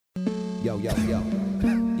Yo, yo, yo.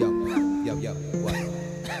 Yo, yo, yo. What?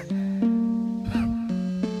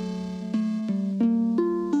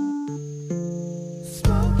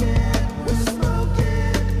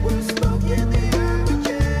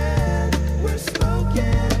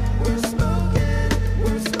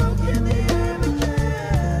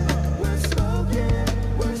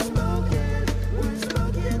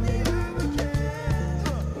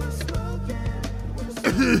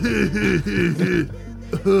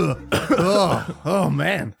 Oh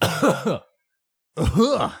man.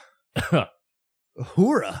 Uhura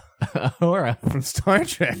Ahura from Star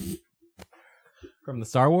Trek. from the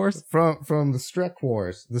Star Wars, From the Shrek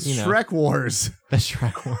Wars. The You know. Shrek Wars. the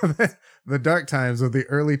Shrek Wars. The dark times of the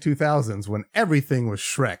early 2000s when everything was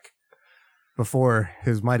Shrek before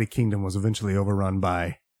his mighty kingdom was eventually overrun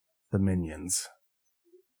by the minions.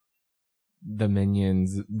 The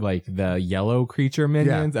minions, like the yellow creature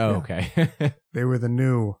minions. Yeah, Oh, yeah. okay. They were the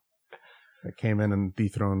new that came in and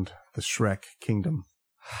dethroned the Shrek kingdom.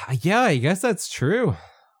 Yeah, I guess that's true.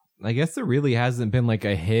 I guess there really hasn't been like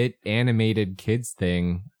a hit animated kids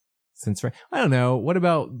thing since. I don't know. What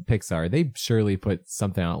about Pixar? They surely put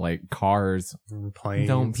something out like Cars. Planes.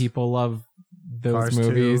 Don't people love those Cars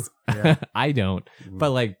movies? 2, yeah. I don't,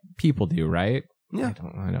 but like people do, right? Yeah.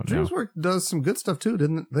 I don't know. DreamWorks does some good stuff too,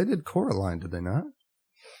 didn't they? They did Coraline, did they not?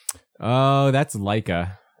 Oh, that's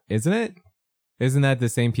Leica, isn't it? Isn't that the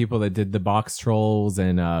same people that did the Box Trolls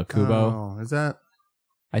and Kubo? Oh, is that?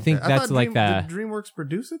 I think I that's thought like the. Did DreamWorks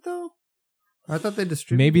produce it though? I thought they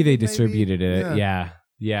distributed. Maybe they it, distributed it.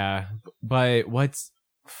 Yeah. But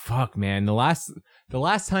fuck, man. The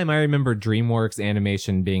last time I remember DreamWorks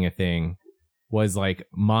animation being a thing was like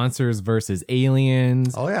Monsters versus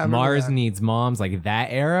Aliens. Oh yeah, I remember Mars that. Needs Moms, like that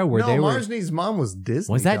era where No, they Mars were. Needs Mom was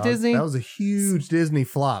Disney. Was that dog. Disney? That was a huge Disney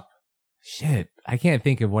flop. Shit, I can't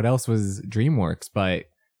think of what else was DreamWorks, but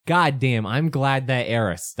goddamn, I'm glad that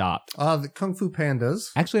era stopped. The Kung Fu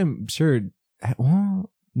Pandas. Actually, I'm sure.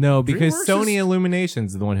 Well, no, because DreamWorks Sony is-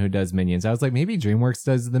 Illumination's the one who does Minions. I was like, maybe DreamWorks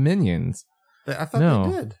does the Minions. I thought No.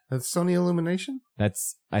 they did. That's Sony Illumination.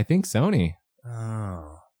 That's, I think, Sony.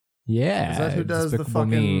 Oh, Yeah. Is that who does the Despicable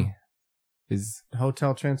fucking- Me is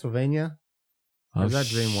Hotel Transylvania. Or is that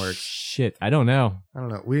DreamWorks? Shit, I don't know. I don't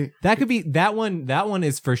know. That could be that one. That one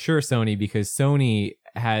is for sure Sony because Sony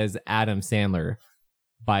has Adam Sandler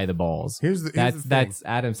by the balls. Here's the thing. That's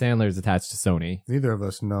Adam Sandler is attached to Sony. Neither of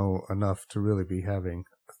us know enough to really be having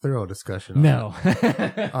a thorough discussion on, No.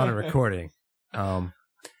 on a recording.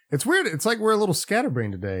 It's weird. It's like we're a little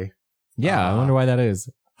scatterbrained today. Yeah, I wonder why that is.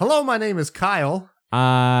 Hello, my name is Kyle.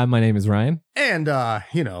 My name is Ryan. And,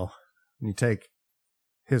 you take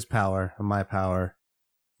his power and my power,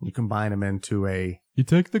 you combine them into a You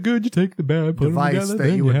take the good, you take the bad. Put 'em device together, that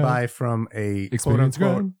then you would have buy from a experience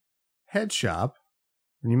quote-unquote grind. head shop.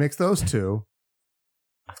 And you mix those two,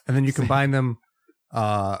 and then you combine them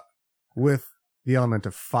with the element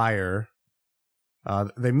of fire.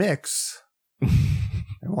 They mix, and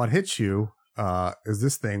what hits you is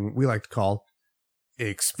this thing we like to call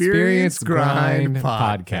Experience Grind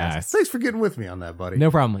Podcast. Thanks for getting with me on that, buddy. No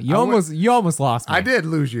problem. You I almost lost me. I did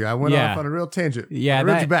lose you. I went Yeah. off on a real tangent. Yeah, I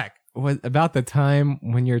reeled that- you back. Was about the time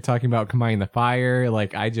when you're talking about combining the fire.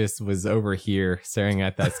 Like I just was over here staring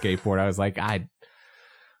at that skateboard. I was like,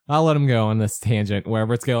 I'll let him go on this tangent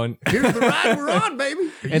wherever it's going. Here's the ride we're on, baby.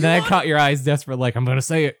 And then I caught your eyes desperate, like I'm gonna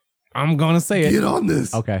say it. I'm gonna say it. Get on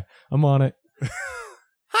this. Okay, I'm on it.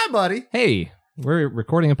 Hi, buddy. Hey, we're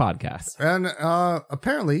recording a podcast. And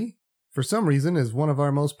apparently, for some reason, is one of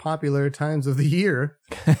our most popular times of the year.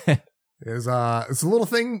 It's a little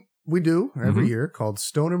thing we do every Mhm. year called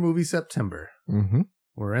Stoner Movie September. Mm-hmm.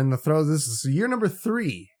 We're in the throes. This is year number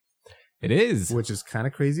 3, It is. which is kind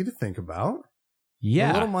of crazy to think about. A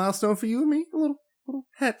Yeah. little milestone for you and me. A little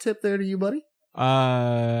hat tip there to you, buddy.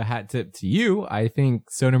 Hat tip to you. I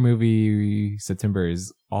think Stoner Movie September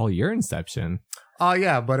is all your inception. Oh,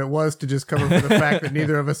 yeah, but it was to just cover for the fact that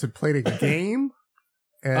neither of us had played a game.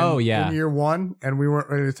 And Oh, yeah. In year 1, and we weren't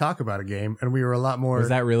ready to talk about a game, and we were a lot more. Was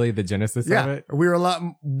that really the genesis of Yeah, it? we were a lot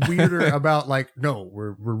weirder about like, no,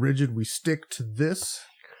 we're rigid. We stick to this.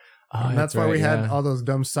 Oh, And that's why we had all those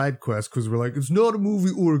dumb side quests because we're like, it's not a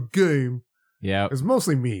movie or a game. Yeah. It was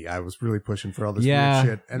mostly me. I was really pushing for all this Yeah,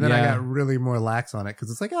 weird shit. And then I yeah. got really more lax on it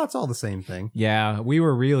because it's like, oh, it's all the same thing. Yeah, we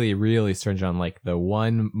were really, really stringent on like the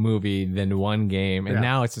one movie, then one game, and Yeah.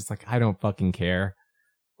 now it's just like I don't fucking care.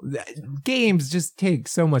 Games just take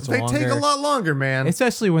so much They longer. take a lot longer, man.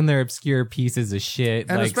 especially when they're obscure pieces of shit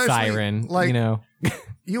And like especially, Siren. like- you know,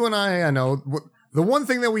 You and I know, the one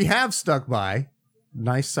thing that we have stuck by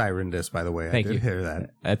Nice siren disc, by the way. Thank I did you. hear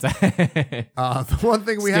that. That's The one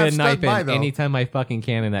thing we Just have gonna stuck knife by, in though, anytime I fucking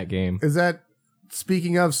can in that game. is that,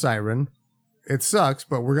 speaking of siren, it sucks,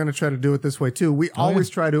 but we're going to try to do it this way, too. We always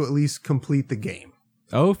try to at least complete the game.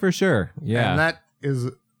 Oh, for sure. Yeah. And that is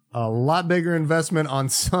a lot bigger investment on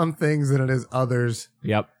some things than it is others.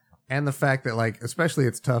 Yep. And the fact that, like, especially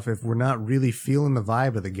it's tough if we're not really feeling the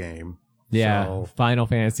vibe of the game. Yeah. So, Final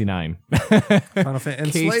Fantasy 9. And Case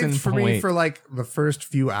in Slaves for me point. for like the first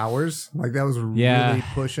few hours. Like that was Yeah. really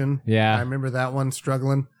pushing. Yeah. I remember that one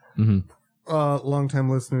struggling. hmm Longtime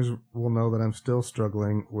listeners will know that I'm still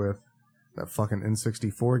struggling with that fucking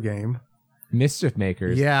N64 game. Mischief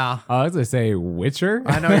Makers. Yeah. I was going to say Witcher.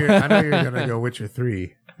 I know you're gonna go Witcher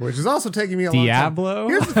 3, which is also taking me a long time. Diablo.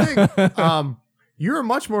 Here's the thing. You're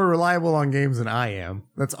much more reliable on games than I am.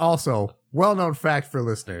 That's also well-known fact for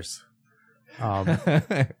listeners.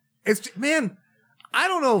 It's, man, I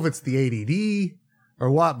don't know if it's the ADD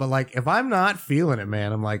or what, but like if I'm not feeling it,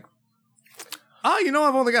 man, I'm like,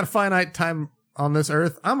 I've only got a finite time on this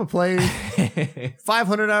earth. I'm gonna play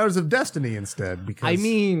 500 hours of Destiny instead because I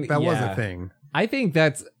mean, that was yeah. a thing. I think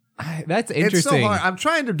that's interesting. It's so hard. I'm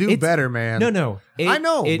trying to do better, man. No. I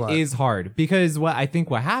know, it but- is hard because what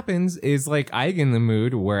happens is like I get in the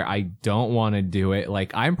mood where I don't want to do it.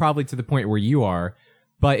 Like I'm probably to the point where you are,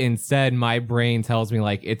 but instead my brain tells me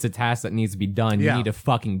like it's a task that needs to be done. Yeah. You need to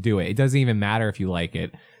fucking do it. It doesn't even matter if you like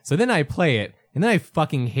it. So then I play it and then I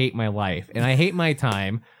fucking hate my life and I hate my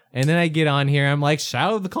time. And then I get on here, I'm like,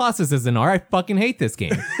 Shadow of the Colossus is an R. I fucking hate this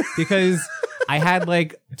game because I had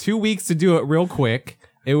like 2 weeks to do it real quick.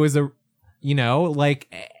 It was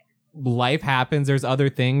life happens. There's other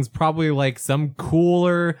things, probably like some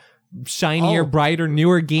cooler, shinier, Oh, brighter,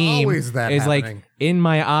 newer game always that is happening. like in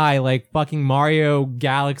my eye, like fucking Mario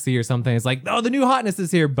Galaxy or something. It's like, oh, the new hotness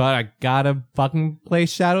is here, but I gotta fucking play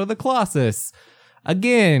Shadow of the Colossus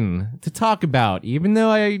again to talk about, even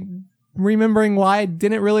though remembering why I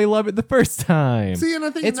didn't really love it the first time. See, and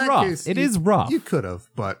I think It's in that rough. case, It is rough. You could have,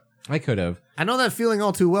 but I could have. I know that feeling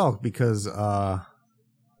all too well because I'm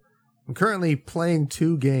currently playing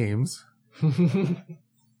 2 games.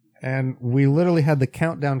 And we literally had the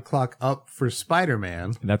countdown clock up for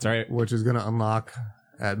Spider-Man, That's right. which is going to unlock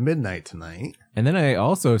at midnight tonight. And then I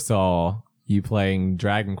also saw you playing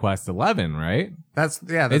Dragon Quest 11, right? That's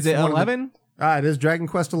Is it one of the- 11? It is Dragon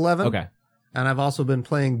Quest 11. Okay. And I've also been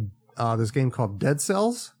playing this game called Dead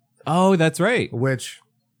Cells, Oh, that's right. which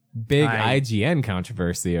Big I- IGN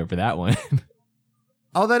controversy over that one.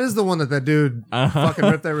 that is the one that dude fucking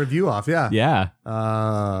ripped that review off. Yeah.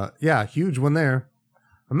 Yeah. Huge one there.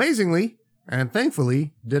 Amazingly and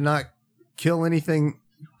thankfully did not kill anything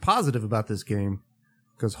positive about this game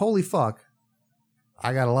because holy fuck,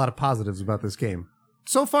 I got a lot of positives about this game.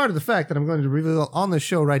 So far to the fact that I'm going to reveal on the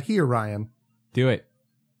show right here, Ryan, Do it.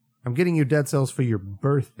 I'm getting you Dead Cells for your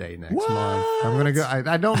birthday next What? month. I'm going to go.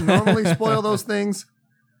 I don't normally spoil those things,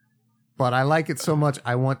 but I like it so much.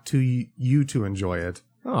 I want you to enjoy it.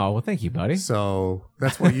 Oh, well, thank you, buddy. So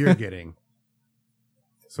that's what you're getting.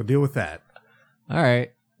 So deal with that. All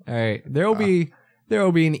right. There will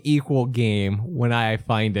be an equal game when I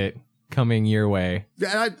find it coming your way.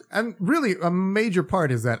 And really, a major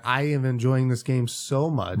part is that I am enjoying this game so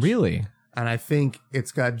much. Really? And I think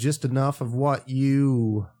it's got just enough of what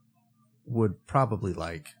you would probably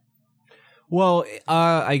like. Well,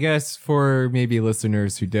 I guess for maybe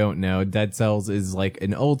listeners who don't know, Dead Cells is like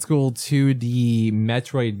an old school 2D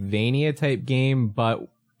Metroidvania type game, but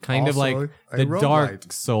kind of Also like a the roguelite.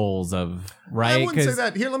 Dark Souls of, right? I wouldn't say 'Cause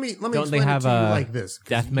that. Here, let me don't explain they have it to you a like this. 'cause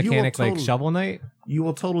death you will mechanic like totally- Shovel Knight? You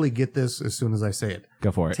will totally get this as soon as I say it.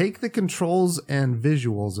 Go for it. Take the controls and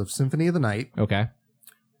visuals of Symphony of the Night Okay.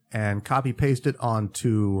 and copy paste it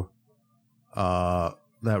onto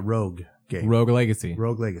that Rogue game. Rogue Legacy.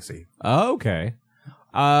 Rogue Legacy. Okay.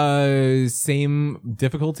 Same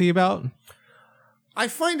difficulty about? I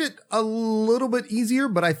find it a little bit easier,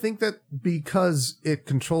 but I think that because it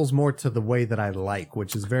controls more to the way that I like,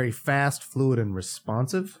 which is very fast, fluid, and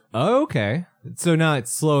responsive. Okay. So not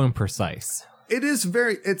slow and precise.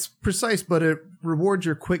 It's precise, but it rewards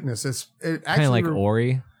your quickness. It Kind actually of like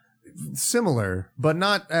Ori. similar, but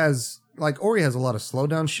not as like Ori has a lot of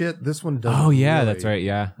slowdown shit. This one doesn't. Oh, yeah, really. that's right.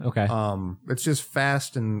 Yeah. Okay. It's just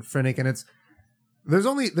fast and frenetic, and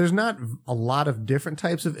there's not a lot of different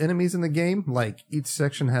types of enemies in the game. Like each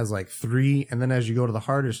section has like 3, and then as you go to the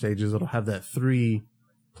harder stages, it'll have that 3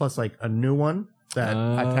 plus like a new one that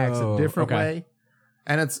attacks a different okay. way.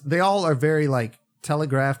 And they all are very like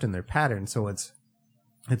telegraphed in their patterns, so it's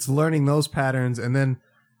learning those patterns and then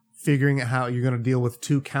figuring out how you're going to deal with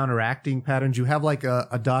 2 counteracting patterns. You have like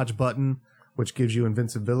a dodge button which gives you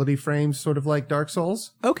invincibility frames, sort of like Dark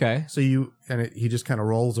Souls. Okay. So he just kind of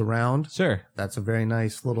rolls around. Sure. That's a very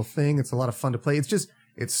nice little thing. It's a lot of fun to play.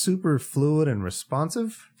 It's super fluid and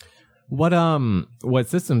responsive. What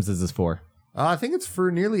systems is this for? I think it's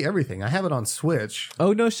for nearly everything. I have it on Switch.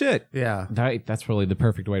 Oh, no shit. Yeah. That's really the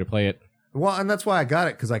perfect way to play it. Well, and that's why I got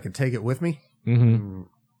it, because I could take it with me. Mm-hmm.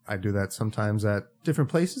 I do that sometimes at different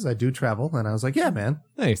places. I do travel, and I was like, yeah, man.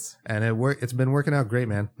 Nice. And it's been working out great,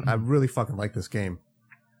 man. I really fucking like this game.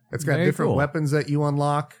 It's got Very different cool. weapons that you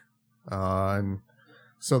unlock, and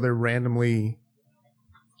so they're randomly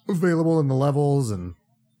available in the levels, and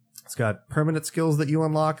it's got permanent skills that you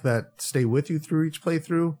unlock that stay with you through each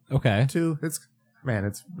playthrough, Okay. too. It's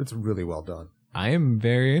really well done. I am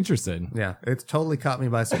very interested. Yeah, it's totally caught me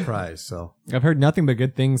by surprise, so... I've heard nothing but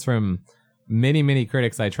good things from many, many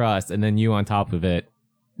critics I trust, and then you on top of it.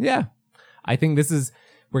 Yeah. I think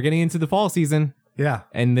we're getting into the fall season, Yeah.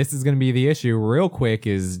 and this is going to be the issue real quick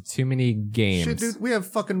is too many games. Shit, dude, we have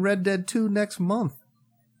fucking Red Dead 2 next month.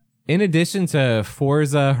 In addition to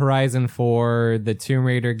Forza Horizon 4, the Tomb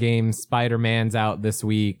Raider game, Spider-Man's out this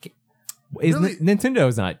week. Really?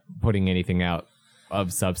 Nintendo's not putting anything out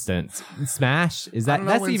of substance. Smash? I don't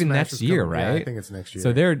know That's when even Smash next is year, coming. right? Yeah, I think it's next year.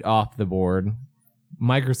 So they're off the board.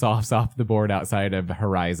 Microsoft's off the board outside of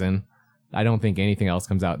Horizon. I don't think anything else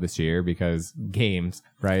comes out this year because games,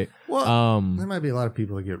 right? Well, there might be a lot of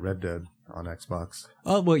people that get Red Dead on Xbox.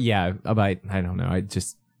 Oh, well, yeah, but I don't know. I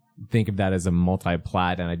just think of that as a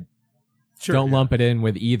multi-plat, and I don't lump it in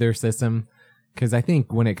with either system because I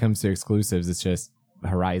think when it comes to exclusives, it's just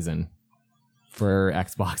Horizon for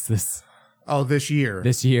Xbox this year.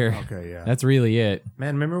 this year. Okay, yeah. That's really it.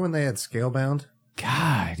 Man, remember when they had Scalebound?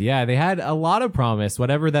 God, yeah, they had a lot of promise.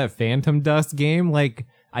 Whatever that Phantom Dust game, like,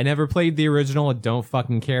 I never played the original. I don't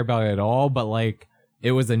fucking care about it at all, but, like,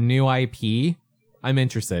 it was a new IP. I'm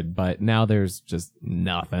interested, but now there's just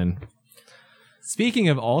nothing. Speaking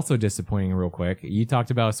of also disappointing real quick, you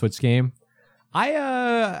talked about a Switch game. I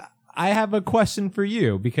have a question for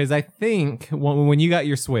you because I think when you got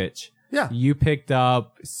your Switch, Yeah. you picked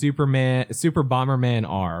up Super Bomberman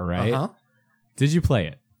R, right? Uh-huh. Did you play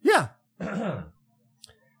it? Yeah.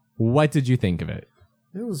 What did you think of it?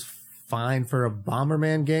 It was fine for a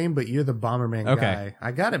Bomberman game, but you're the Bomberman Okay. guy.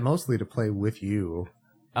 I got it mostly to play with you.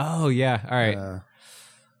 Oh, yeah. All right. Uh,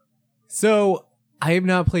 So I have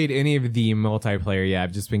not played any of the multiplayer yet.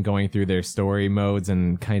 I've just been going through their story modes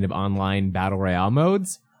and kind of online battle royale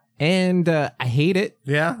modes. And I hate it.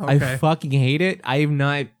 yeah, okay. I fucking hate it. I've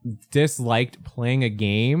not disliked playing a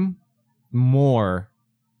game more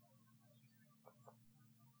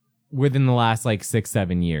within the last like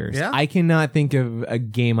 6-7 years. Yeah? I cannot think of a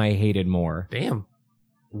game I hated more. Damn.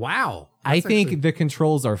 Wow. I That's think actually- the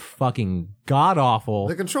controls are fucking god awful.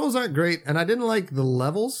 the controls aren't great, and I didn't like the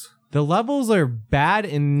levels. The levels are bad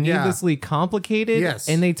and Yeah. needlessly complicated. Yes.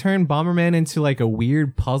 And they turn Bomberman into like a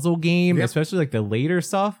weird puzzle game, Yep. especially like the later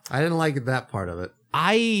stuff. I didn't like that part of it.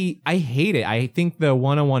 I hate it. I think the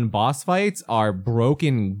one-on-one boss fights are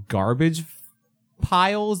broken garbage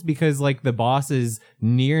piles because like the boss is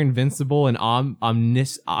near invincible and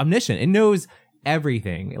omniscient. It knows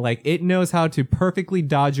everything. Like it knows how to perfectly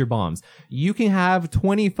dodge your bombs. You can have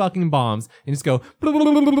 20 fucking bombs and just go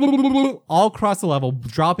all across the level,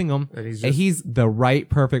 dropping them. And he's And just he's the right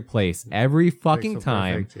perfect place every fucking pixel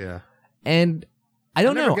time. perfect, yeah. And I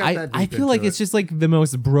don't I never know. got that I deep feel like into it's it. just like the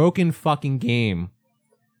most broken fucking game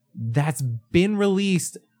that's been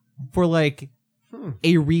released for like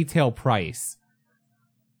a retail price.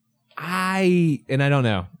 I don't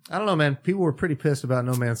know. I don't know, man. People were pretty pissed about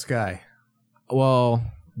No Man's Sky. Well,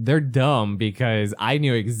 they're dumb because I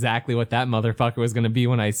knew exactly what that motherfucker was going to be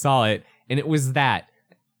when I saw it, and it was that.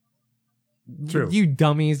 True. You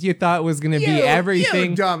dummies. You thought it was going to be You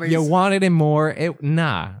everything. dummies. You wanted it more. It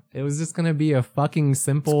was just going to be a fucking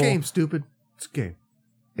simple It's a game, stupid. It's a game.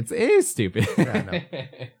 It is stupid. Yeah, I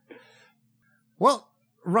know. Well,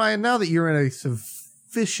 Ryan, now that you're in a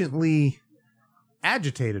sufficiently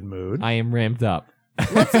agitated mood, I am ramped up.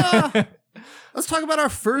 let's talk about our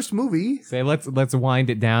first movie. Say let's wind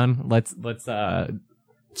it down. Let's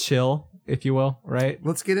chill, if you will, right?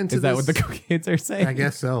 Let's get into Is that this. what the kids are saying? I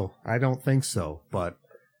guess so. I don't think so, but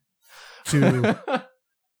to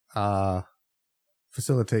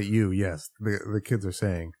facilitate you, yes, the kids are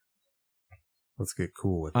saying, let's get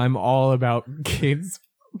cool with it. I'm all about kids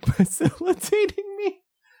facilitating me.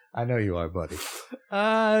 I know you are, buddy.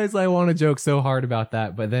 I want to joke so hard about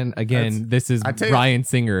that, but then again, this is I tell you- Bryan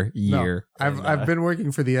Singer year. No, I've been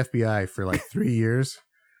working for the FBI for like 3 years,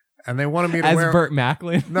 and they wanted me to as wear. Burt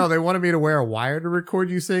Macklin. No, they wanted me to wear a wire to record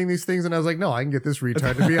you saying these things, and I was like, no, I can get this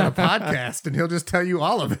retard to be on a podcast, and he'll just tell you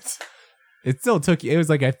all of it. It still took you. It was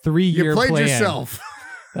like a 3-year You played plan. yourself.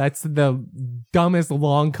 That's the dumbest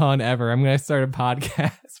long con ever. I'm going to start a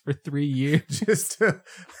podcast for 3 years. Just to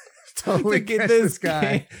totally To get catch this this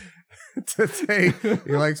guy to say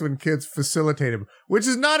he likes when kids facilitate him, which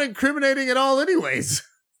is not incriminating at all anyways.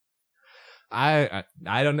 I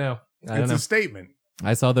don't know. I don't It's know. a statement.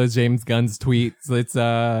 I saw those James Gunn's tweets. It's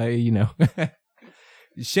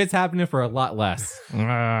shit's happening for a lot less.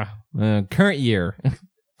 Current year.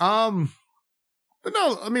 But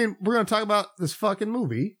no, I mean, we're going to talk about this fucking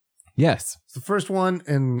movie. Yes. It's the first one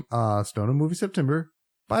in Stoner Movie September.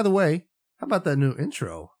 By the way, how about that new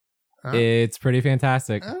intro? Huh? It's pretty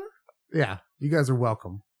fantastic. Yeah, you guys are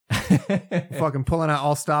welcome. Fucking pulling out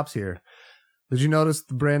all stops here. Did you notice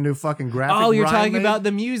the brand new fucking graphic? Oh, you're Ryan talking made? about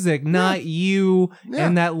the music, not you Yeah.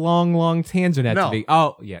 and that long tangent at No. the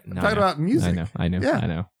Oh, yeah. No, I'm talking I know. about music. I know. Yeah. I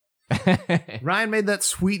know. Ryan made that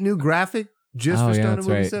sweet new graphic just Oh, for yeah, Stoner that's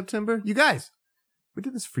Movie right. September. You guys, we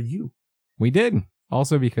did this for you. We did.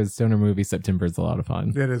 Also because Stoner Movie September is a lot of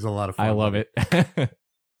fun. It is a lot of fun. I love it.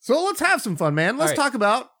 So let's have some fun, man. Let's All right. talk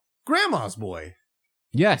about Grandma's Boy.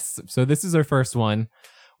 Yes. So this is our first one.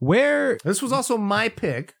 Where This was also my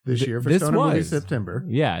pick this year for this Stoner Movie was. September.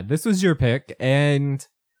 Yeah, this was your pick, and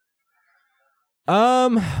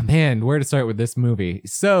man, where to start with this movie?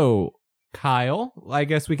 So, Kyle, I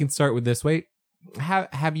guess we can start with this way.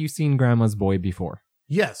 Have you seen Grandma's Boy before?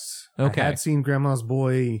 Yes. Okay. I had seen Grandma's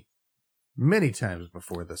Boy many times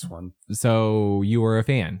before this one. So you were a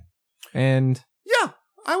fan, and Yeah,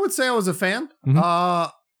 I would say I was a fan.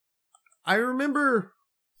 Mhm. I remember.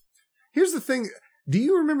 Here's the thing. Do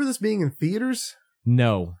you remember this being in theaters?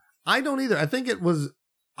 no, I don't either. I think it was.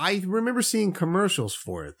 I remember seeing commercials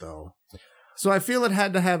for it though, so I feel it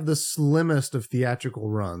had to have the slimmest of theatrical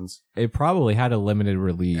runs, it probably had a limited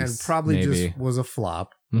release, and probably maybe. just was a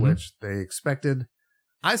flop, Mhm. which they expected.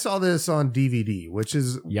 I saw this on DVD, which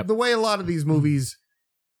is Yep. the way a lot of these movies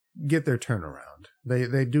get their turnaround.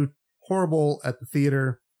 They do horrible at the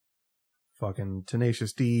theater. Fucking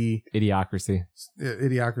Tenacious D, Idiocracy.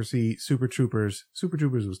 Idiocracy, Super Troopers. Super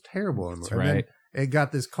Troopers was terrible. That's And then right. it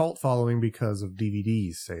got this cult following because of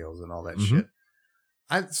DVD sales and all that Mhm. shit.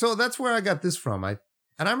 So that's where I got this from. And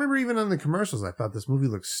I remember even in the commercials, I thought this movie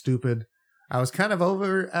looked stupid. I was kind of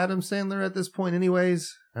over Adam Sandler at this point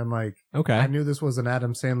anyways. I'm like, Okay, I knew this was an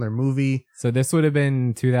Adam Sandler movie. so this would have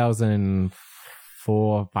been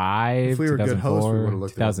 2004, 5, If we were good hosts, we would have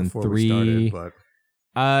looked at it before we 2003. started.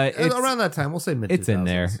 But It's around that time, we'll say mid. It's in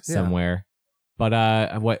there 2000s. Yeah. somewhere. But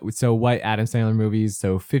what Adam Sandler movies?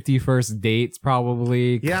 So 51st Dates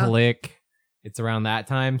probably. Yeah. Click. It's around that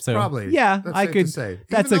time. So Probably. yeah, That's I safe could to say.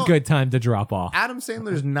 that's Even a though good time to drop off. Adam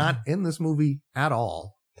Sandler's not in this movie at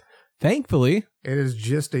all. Thankfully, It is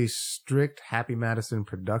just a strict Happy Madison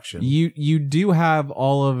production. you do have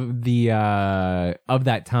all of the of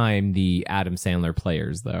that time the Adam Sandler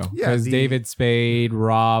players though. Yeah, Because the- David Spade,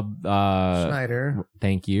 Rob Schneider,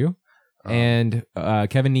 thank you. um, And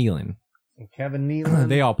Kevin Nealon. Kevin Nealon,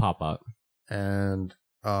 They all pop up. and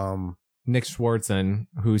Nick Swartzen,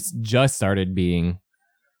 who's just started being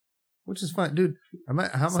which is fine, dude. How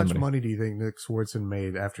much Somebody. money do you think Nick Swartzen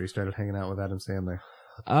made after he started hanging out with Adam Sandler?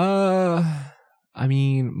 I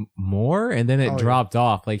mean, more, and then it Oh, yeah. dropped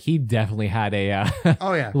off. Like he definitely had a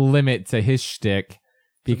Oh yeah, limit to his shtick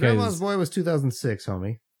So Grandma's because Boy was 2006,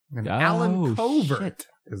 homie, and Oh, Alan Covert shit.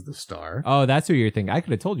 is the star. that's who you're thinking. I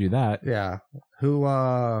could have told you that. Yeah, who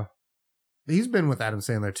he's been with Adam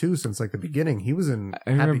Sandler too since like the beginning. He was in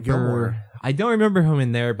I Happy remember. Gilmore. I don't remember him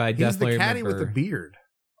in there, but I He's definitely the caddy remember. with the beard.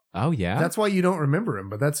 Oh yeah, That's why you don't remember him,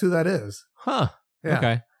 but that's who that is. huh. Yeah.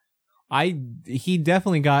 Okay. He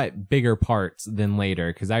definitely got bigger parts than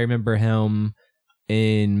later because I remember him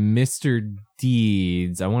in Mr.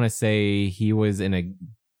 Deeds. I want to say he was in a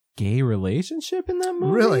gay relationship in that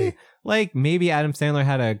movie. Really? Like maybe Adam Sandler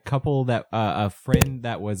had a couple that a friend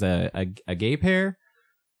that was a gay pair.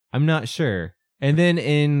 I'm not sure. And then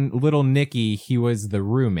in Little Nicky, he was the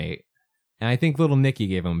roommate, and I think Little Nicky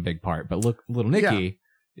gave him a big part. But look, Little Nicky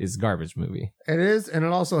is a garbage movie. It is, and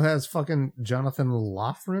it also has fucking Jonathan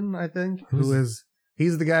Loughran, I think, Who's-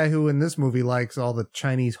 he's the guy who in this movie likes all the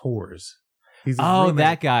Chinese whores. He's his Oh, roommate.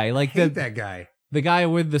 that guy, like Hate that guy. the guy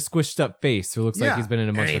with the squished up face who looks like he's been in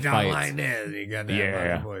a bunch of fights. This. You got that Yeah.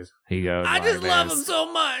 fucking voice. He goes, I just like love this. him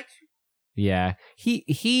so much. Yeah, he's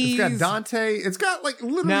It's got Dante. It's got like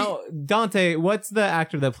literally. now Dante. What's the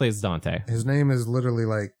actor that plays Dante? his name is literally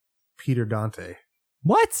like Peter Dante.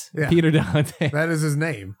 What? Yeah. Peter Dante. That is his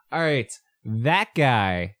name. All right, that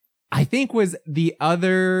guy I think was the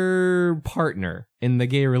other partner in the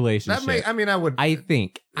gay relationship. I would. I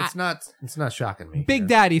think It's not shocking me. Big here.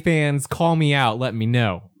 Daddy fans call me out. Let me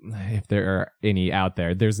know. if there are any out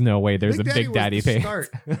there. There's no way there's Big a Daddy Big was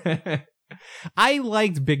Daddy the fan. I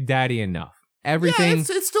liked Big Daddy enough. Everything Yeah,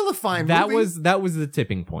 it's still a fine that movie. was the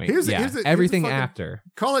tipping point. Here's yeah, the everything fucking- after.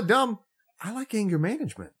 Call it dumb. I like anger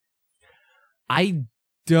management. I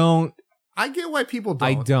don't. I get why people don't.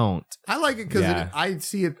 I don't. I like it because Yeah. I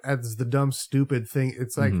see it as the dumb, stupid thing.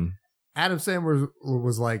 It's like Mhm. Adam Sandler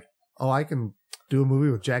was like, "Oh, I can do a movie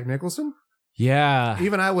with Jack Nicholson." Yeah.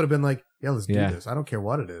 Even I would have been like, "Yeah, let's Yeah. do this. I don't care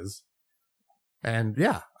what it is." And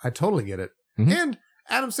yeah, I totally get it. Mhm. And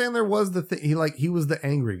Adam Sandler was the thing. He was the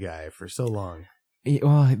angry guy for so long.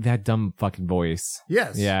 Oh, that dumb fucking voice.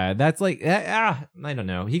 Yes. Yeah, that's like I don't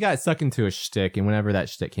know. He got sucked into a shtick, and whenever that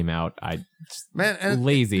shtick came out, Man, and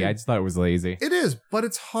lazy. It, I just thought it was lazy. it is, but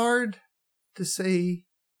it's hard to say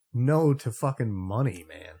no to fucking money,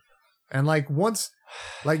 man. And like once,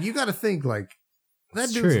 like you got to think like that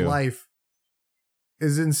It's dude's true. life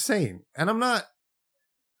is insane, and I'm not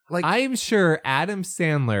like I'm sure Adam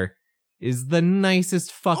Sandler is the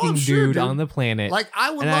nicest fucking sure, dude dude. on the planet. like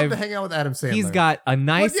I would and love I've- to hang out with Adam Sandler. He's got a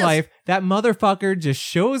nice yes. life. That motherfucker just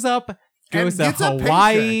shows up, goes to gets a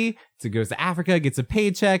Hawaii, goes to Africa, gets a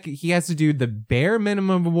paycheck. He has to do the bare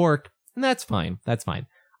minimum of work, and that's fine. That's fine.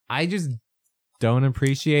 I just don't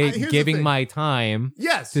appreciate Here's the giving thing. my time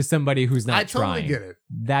yes, to somebody who's not I totally trying. get it.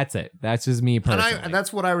 That's it. That's just me personally. And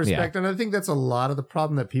that's what I respect. And I think that's a lot of the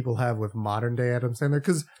problem that people have with modern day Adam Sandler.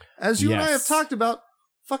 Because as you and I have Yes. talked about,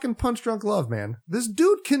 fucking Punch Drunk Love, man. This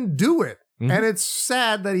dude can do it. Mhm. And it's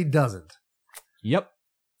sad that he doesn't. Yep.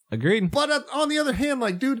 Agreed. But on the other hand,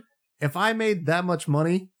 like, dude, if I made that much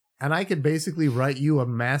money and I could basically write you a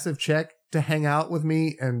massive check to hang out with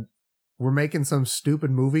me and we're making some stupid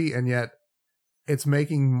movie and yet it's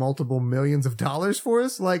making multiple millions of dollars for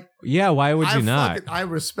us, like, Yeah, why would you not? I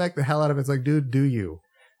respect the hell out of it. It's like, dude, do you?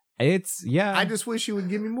 It's, yeah. I just wish you would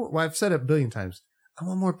give me more. Well, I've said it a billion times. I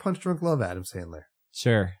want more Punch Drunk Love, Adam Sandler.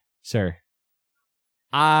 Sure.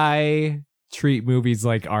 I treat movies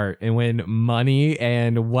like art, and when money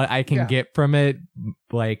and what I can Yeah. get from it,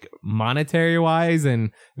 like monetary wise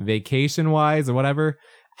and vacation wise or whatever,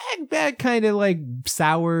 that kind of like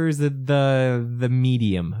sours the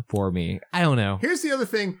medium for me. I don't know. Here's the other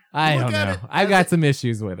thing. I Look don't at know. it I've as got a- some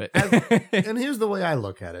issues with it. And here's the way I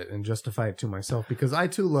look at it and justify it to myself because I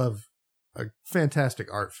too love a fantastic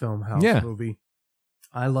art film house Yeah. movie.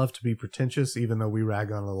 I love to be pretentious, even though we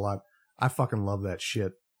rag on it a lot. I fucking love that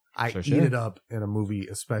shit. I For eat sure. it up in a movie,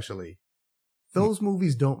 especially. Those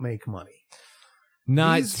movies don't make money.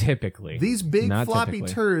 Not These- typically. These big Not floppy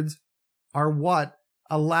typically. turds are what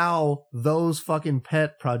allow those fucking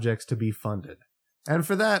pet projects to be funded. And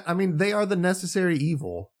for that, I mean, they are the necessary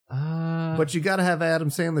evil. But you got to have Adam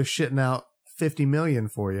Sandler shitting out $50 million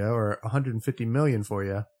for you or $150 million for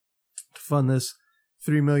you to fund this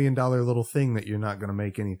 $3 million little thing that you're not going to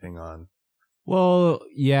make anything on. well,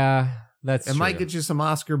 yeah, that's It true. might get you some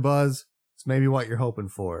Oscar buzz. It's maybe what you're hoping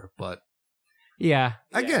for. But yeah.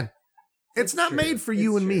 again, it's not true. made for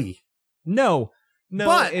you It's and true. me. No,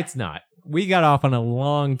 But- it's not. We got off on a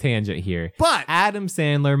long tangent here. But Adam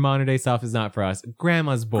Sandler, modern day stuff is not for us.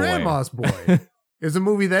 Grandma's Boy. Grandma's Boy is a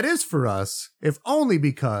movie that is for us, if only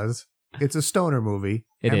because it's a stoner movie.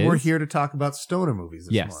 It and we're is? here to talk about stoner movies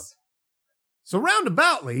this Yes. month. So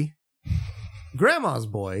roundaboutly, Grandma's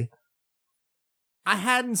Boy, I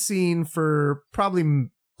hadn't seen for probably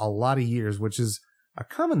a lot of years, which is a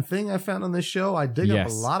common thing I found on this show. I dig up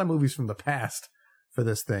Yes. a lot of movies from the past for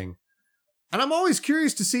this thing. And I'm always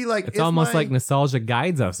curious to see, like, It's if almost my- like nostalgia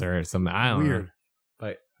guides us or something. I don't weird. know.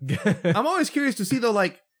 But I'm always curious to see, though,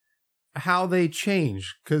 like, how they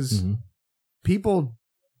change. Because Mhm. people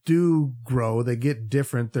do grow, they get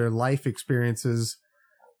different, their life experiences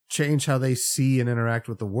change how they see and interact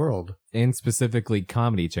with the world. And specifically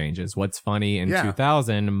comedy changes. What's funny in Yeah.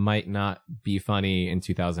 2000 might not be funny in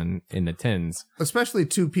 2000 in the tens. Especially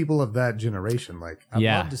to people of that generation. Like, I'd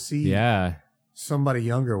Yeah. love to see Yeah. somebody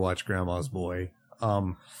younger watch Grandma's Boy.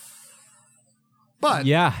 But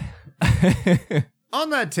Yeah. on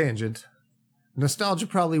that tangent, nostalgia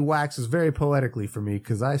probably waxes very poetically for me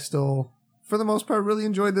because I still, for the most part, really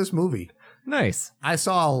enjoyed this movie. Nice. I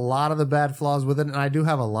saw a lot of the bad flaws with it, and I do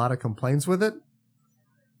have a lot of complaints with it.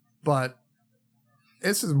 But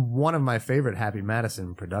this is one of my favorite Happy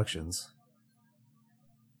Madison productions.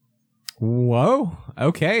 Whoa.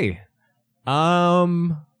 Okay.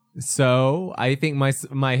 So I think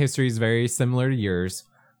my history is very similar to yours.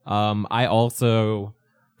 I also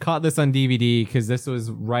caught this on DVD because this was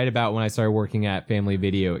right about when I started working at Family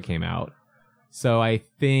Video. It came out. So I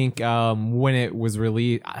think when it was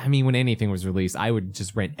released, when anything was released, I would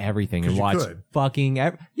just rent everything and 'Cause you watch could. fucking.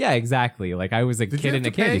 Yeah, exactly. Like I was a Did you kid have in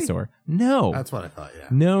a to candy pay? store. No, That's what I thought. Yeah.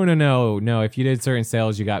 no. If you did certain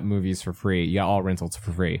sales, you got movies for free. You got all rentals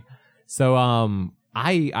for free. So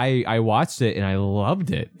I watched it and I loved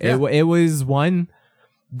it. Yeah. It was one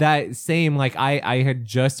that same like I had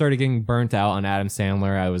just started getting burnt out on Adam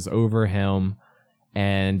Sandler. I was over him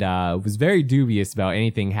and was very dubious about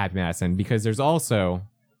anything Happy Madison because there's also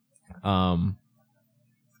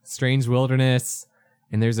Strange Wilderness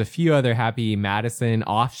and there's a few other Happy Madison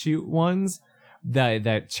offshoot ones.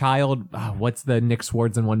 That child, what's the Nick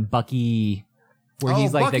Swardson one? Bucky, where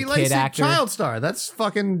he's like Bucky the kid Lacey, actor. child star. That's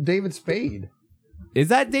fucking David Spade. Is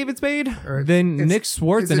that David Spade? Or Then it's- Nick is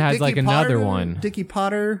Swardson it has Dickie like another Potter? one. Dickie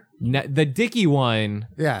Potter. The Dickie one.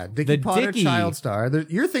 Yeah, Dickie The Potter, Dickie. child star.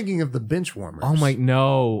 You're thinking of the bench warmers. Oh my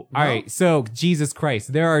no! All right, so Jesus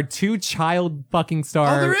Christ, there are two child fucking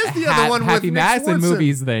star. Oh, there is the other one with Happy Nick Madison Swardson.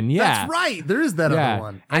 movies. Then yeah, That's right. There is that yeah. other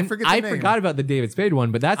one. And I I forgot about the David Spade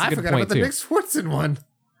one, but that's a I good forgot point about the too. Nick Swardson one.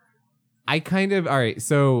 I kind of all right.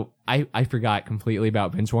 So I forgot completely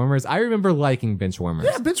about Benchwarmers. I remember liking Benchwarmers.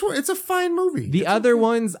 Yeah, Benchwarmers. It's a fine movie. The It's other okay.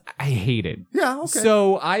 ones I hated. Yeah, okay.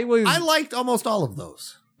 So I liked almost all of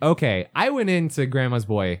those. okay. I went into Grandma's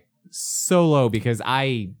Boy so low because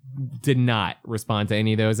I did not respond to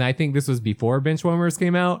any of those. And I think this was before Benchwarmers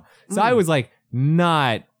came out. So I was like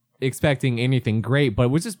not expecting anything great, but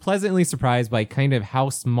was just pleasantly surprised by kind of how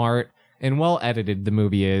smart and well edited the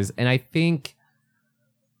movie is. And I think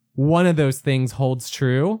one of those things holds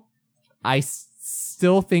true. I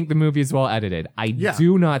still think the movie is well edited. I Yeah.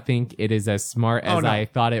 do not think it is as smart as no. I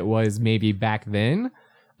thought it was maybe back then.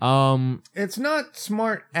 It's not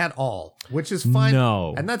smart at all, which is fine.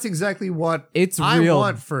 No. And that's exactly what It's I real.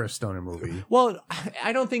 want for a stoner movie. Well,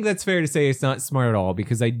 I don't think that's fair to say it's not smart at all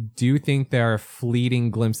because I do think there are fleeting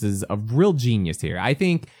glimpses of real genius here. I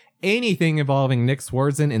think anything involving Nick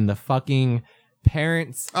Swardson and the fucking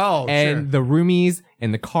parents Oh, and sure. the roomies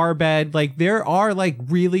and the car bed, like there are like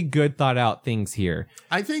really good thought out things here.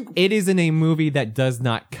 I think It is in a movie that does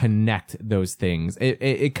not connect those things.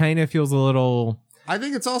 It kind of feels a little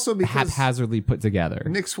it's also because haphazardly put together.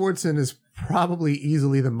 Nick Swardson is probably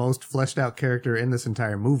easily the most fleshed out character in this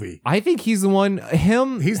entire movie. I think he's the one.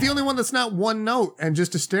 He's the only one that's not one note and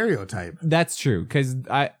just a stereotype. That's true because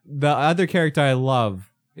the other character I love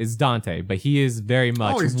is Dante, but he is very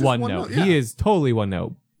much he's just one one note. note, yeah. He is totally one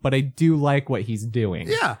note, but I do like what he's doing.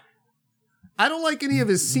 Yeah. I don't like any of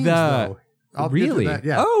his scenes, The- though. I'll get to Really? that,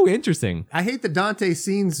 yeah. Oh, interesting. I hate the Dante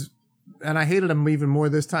scenes, and I hated them even more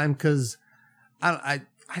this time because I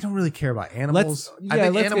don't really care about animals. I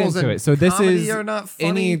think let's animals get into and it. So this comedy is are not funny.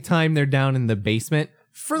 anytime they're down in the basement.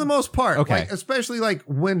 For the most part. Okay. Like, especially like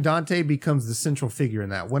when Dante becomes the central figure in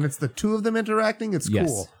that. When it's the two of them interacting, it's Yes.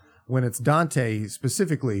 cool. When it's Dante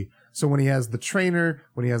specifically. So when he has the trainer,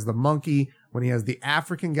 when he has the monkey, when he has the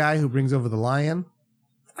African guy who brings over the lion,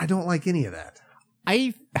 I don't like any of that.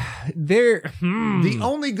 The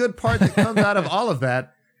only good part that comes out of all of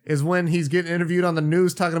that is when he's getting interviewed on the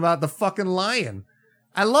news talking about the fucking lion.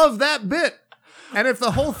 I love that bit. And if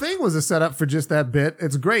the whole thing was a setup for just that bit,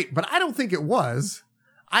 it's great. But I don't think it was.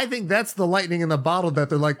 I think that's the lightning in the bottle that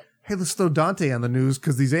they're like, hey, let's throw Dante on the news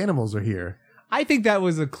because these animals are here. I think that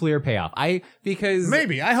was a clear payoff. Because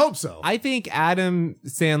Maybe. I hope so. I think Adam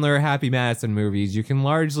Sandler Happy Madison movies, you can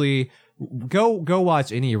largely go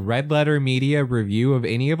watch any Red Letter Media review of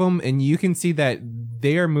any of them, and you can see that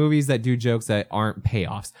they are movies that do jokes that aren't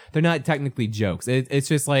payoffs. They're not technically jokes. It's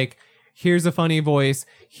just like, here's a funny voice,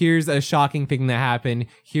 here's a shocking thing that happened,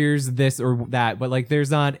 here's this or that, but like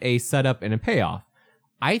there's not a setup and a payoff.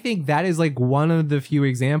 I think that is like one of the few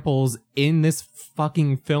examples in this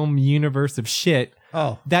fucking film universe of shit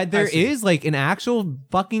that there is like an actual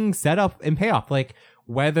fucking setup and payoff. Like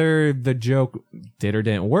whether the joke did or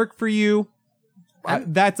didn't work for you,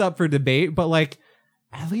 that's up for debate, but like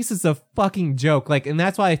at least it's a fucking joke. Like, and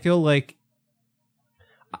that's why I feel like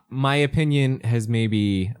my opinion has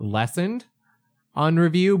maybe lessened on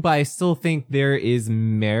review, but I still think there is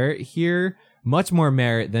merit here, much more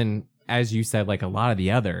merit than, as you said, like a lot of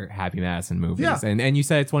the other Happy Madison movies. Yeah. And you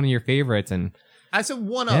said it's one of your favorites. And I said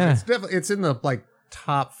one of. Yeah. It's definitely, it's in the like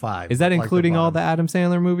top 5. is that like, including all bottom. the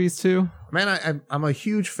Adam Sandler movies too? Man, I'm a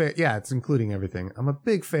huge fan. Yeah, it's including everything. I'm a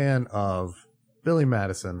big fan of Billy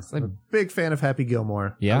Madison. I'm a big fan of Happy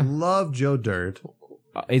Gilmore. Yeah. I love Joe Dirt.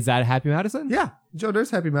 Is that Happy Madison? Yeah, Joe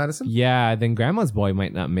Dirt's Happy Madison. Yeah, then Grandma's Boy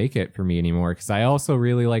might not make it for me anymore because I also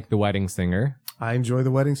really like The Wedding Singer. I enjoy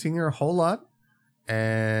The Wedding Singer a whole lot.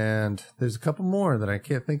 And there's a couple more that I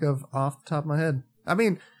can't think of off the top of my head. I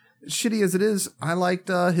mean, shitty as it is, I liked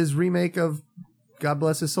his remake of God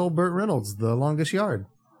Bless His Soul, Burt Reynolds, The Longest Yard.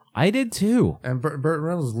 I did too. And Burt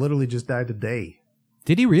Reynolds literally just died today.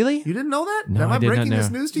 Did he really? You didn't know that? No, Am I I did not breaking know. this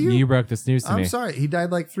news to you? You broke this news to me. I'm sorry. He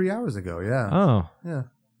died like 3 hours ago. Yeah. Oh. Yeah.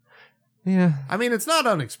 Yeah. I mean, it's not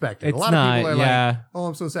unexpected. It's a lot not, of people are yeah. like, oh,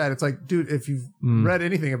 I'm so sad. It's like, dude, if you've Mm. read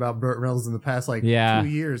anything about Burt Reynolds in the past, like, Yeah. 2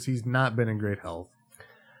 years, he's not been in great health.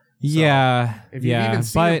 Yeah. If you've yeah. even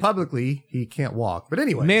seen him But publicly, he can't walk. But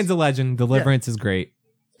anyway, man's a legend. Deliverance is great.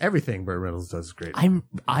 everything Burt Reynolds does is great.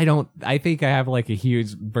 I think I have like a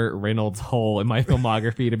huge Burt Reynolds hole in my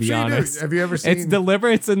filmography, to be Sure you do. honest. Have you ever seen... It's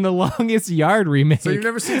Deliverance in the Longest Yard remake. So you've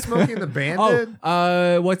never seen Smokey and the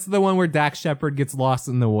Bandit? What's the one where Dax Shepard gets lost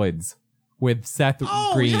in the woods with Seth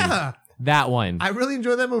Oh, Green? yeah. That one. I really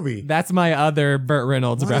enjoyed that movie. That's my other Burt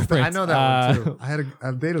Reynolds What is that? reference. I know that one, too.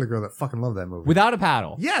 I dated a girl that fucking loved that movie. Without a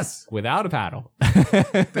paddle. Yes! Without a paddle.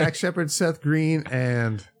 Dax Shepard, Seth Green,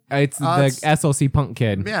 and... It's the SLC Punk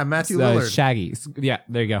Kid. Yeah, Matthew It's, Lillard. Shaggy. Yeah,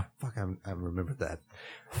 there you go. Fuck, I remembered that.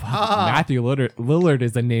 Matthew Lillard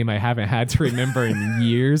is a name I haven't had to remember in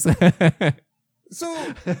years.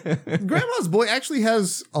 So, Grandma's Boy actually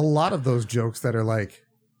has a lot of those jokes that are like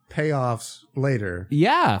payoffs later.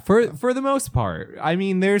 Yeah, for the most part. I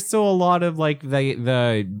mean, there's still a lot of like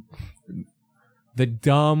the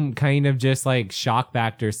dumb kind of just like shock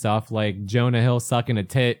factor stuff, like Jonah Hill sucking a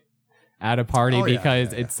tit at a party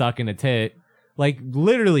because it's sucking a tit. Like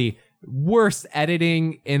literally worst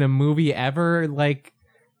editing in a movie ever. Like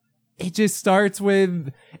it just starts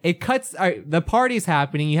with it cuts. The party's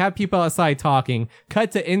happening. You have people outside talking.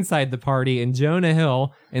 Cut to inside the party, and Jonah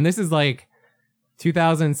Hill, and this is like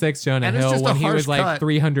 2006 Jonah And it's Hill just a when he harsh was like cut.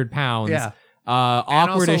 300 pounds. Yeah.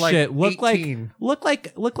 Awkward also, as like, shit. 18. Look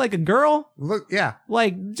like a girl. Look, yeah.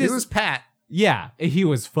 Like He just was Pat. yeah, he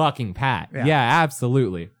was fucking Pat. Yeah. Yeah,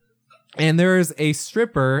 absolutely. And there's a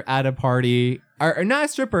stripper at a party, or not a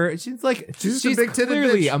stripper. She's She's a big-titted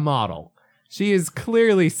clearly bitch. a model. She is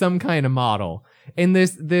clearly some kind of model. In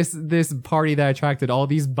this party that attracted all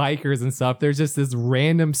these bikers and stuff, there's just this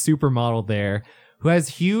random supermodel there who has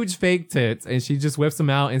huge fake tits, and she just whips them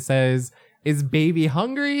out and says, "Is baby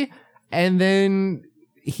hungry?" And then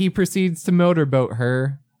he proceeds to motorboat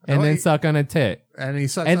her and then suck on a tit. And he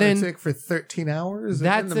sucks And on then- her tit for 13 hours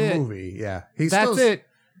That's in the it. movie. Yeah. That's it.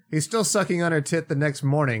 He's still sucking on her tit the next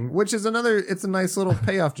morning, which is it's a nice little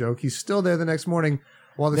payoff joke. He's still there the next morning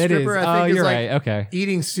while the It is. stripper, I think, is you're like right. Okay.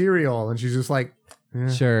 eating cereal. And she's just like, yeah,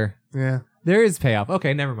 Sure. yeah. There is payoff.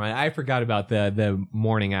 Okay, never mind. I forgot about the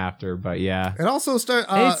morning after, but yeah. It also starts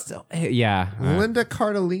It's yeah. Linda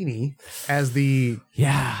Cardellini as the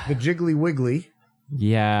Yeah. Jiggly Wiggly.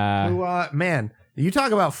 Yeah. Who, man, you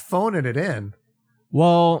talk about phoning it in.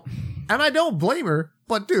 Well, And I don't blame her,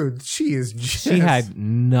 but dude, she is just... she had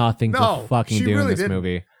nothing No, to fucking she do really in this didn't.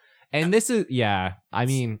 movie. And this is yeah, I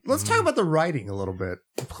mean Let's talk about the writing a little bit.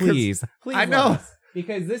 please. Please I know. let's.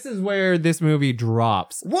 Because this is where this movie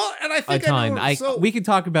drops Well, and I a think ton. I know. We could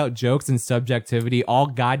talk about jokes and subjectivity all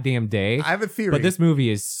goddamn day. I have a theory. But this movie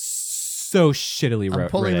is so shittily I'm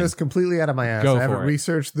pulling written. this completely out of my ass. Go I haven't for it.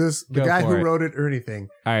 researched this, the Go guy for who it. wrote it or anything.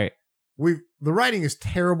 All right. The writing is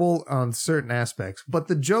terrible on certain aspects, but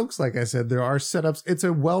the jokes, like I said, there are setups. It's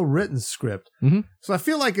a well-written script. Mhm. So I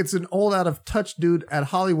feel like it's an old out of touch dude at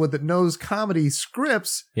Hollywood that knows comedy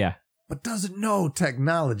scripts, Yeah. but doesn't know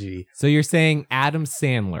technology. So you're saying Adam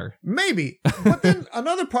Sandler. Maybe. But then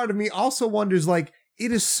another part of me also wonders, like,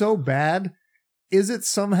 it is so bad. Is it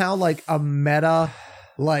somehow like a meta,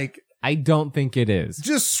 like, I don't think it is.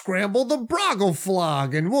 just scramble the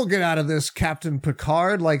Broggleflog and we'll get out of this, Captain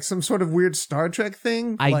Picard, like some sort of weird Star Trek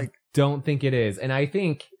thing? I don't think it is. And I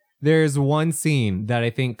think there's one scene that I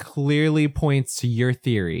think clearly points to your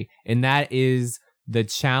theory, and that is the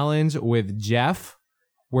challenge with Jeff,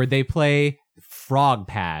 where they play Frog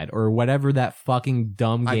Pad or whatever that fucking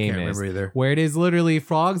dumb I game can't is. remember either. Where it is literally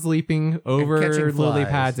frogs leaping over catching lily flies.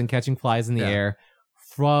 pads and catching flies in the Yeah. air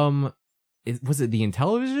from. Was it the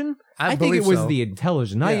Intellivision? I think believe it was so. the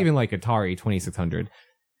Intellivision, not Yeah. even like Atari 2600.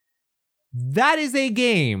 That is a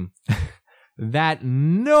game that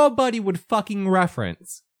nobody would fucking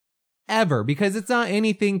reference ever because it's not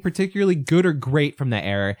anything particularly good or great from that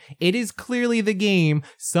era. It is clearly the game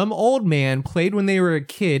some old man played when they were a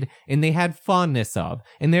kid and they had fondness of.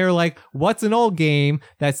 And they were like, what's an old game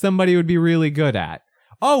that somebody would be really good at?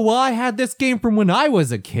 Oh, well, I had this game from when I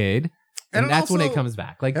was a kid. And it that's when it also- comes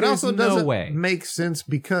back. Like, It there's also no doesn't way. make sense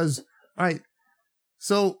because, all right,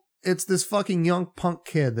 so it's this fucking young punk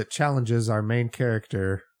kid that challenges our main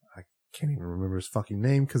character. I can't even remember his fucking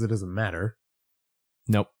name because it doesn't matter.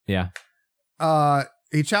 Nope. Yeah.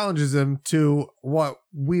 he challenges him to what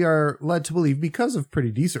we are led to believe because of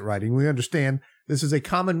pretty decent writing. We understand this is a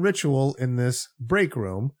common ritual in this break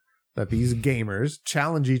room that these gamers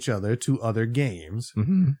challenge each other to other games.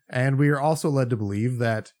 Mm-hmm. And we are also led to believe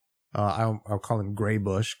that, I'll call him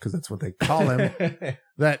Graybush because that's what they call him,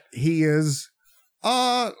 that he is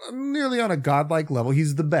nearly on a godlike level.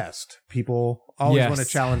 He's the best. People always want to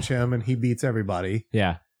challenge him and he beats everybody.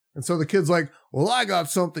 Yeah. And so the kid's like, well, I got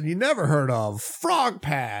something you never heard of, Frog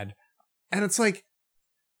Pad. And it's like,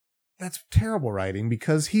 that's terrible writing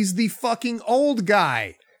because he's the fucking old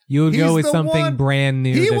guy. You would go He's with the something one- brand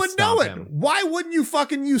new. He to would know stop it. him. Why wouldn't you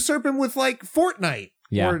fucking usurp him with like Fortnite?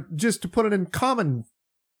 Yeah. Or just to put it in common.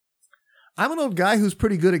 I'm an old guy who's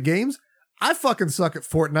pretty good at games. I fucking suck at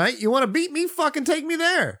Fortnite. You want to beat me? Fucking take me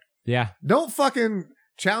there. Yeah. Don't fucking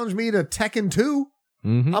challenge me to Tekken 2.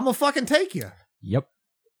 Mm-hmm. I'm gonna fucking take you. Yep.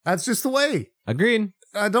 That's just the way. Agreed.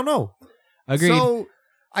 I don't know. Agreed. So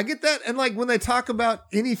I get that. And like when they talk about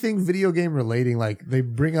anything video game relating, like they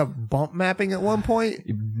bring up bump mapping at one point.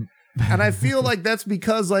 And I feel like that's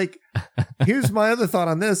because like, here's my other thought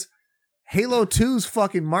on this. Halo 2's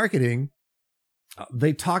fucking marketing.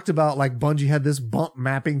 They talked about like Bungie had this bump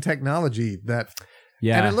mapping technology that,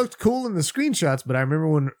 yeah. and it looked cool in the screenshots. But I remember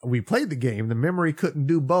when we played the game, the memory couldn't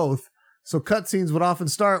do both. So cutscenes would often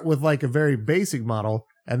start with like a very basic model.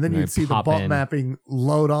 And then And you'd they see the pop bump in. mapping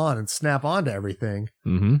load on and snap onto everything.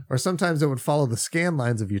 Mm-hmm. Or sometimes it would follow the scan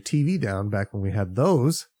lines of your TV down back when we had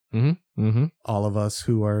those. Mm-hmm. Mm-hmm. All of us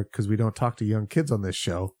who are, because we don't talk to young kids on this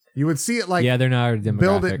show, you would see it like yeah, they're not our demographic.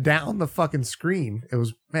 build it down the fucking screen. It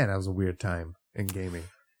was, man, that was a weird time in gaming.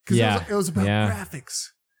 Because Yeah. it was about Yeah. graphics.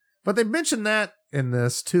 But they mentioned that in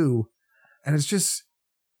this too. And it's just,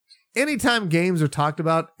 anytime games are talked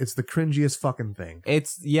about, it's the cringiest fucking thing.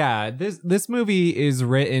 It's this movie is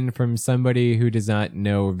written from somebody who does not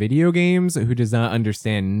know video games, who does not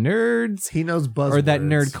understand nerds He knows buzzwords. or that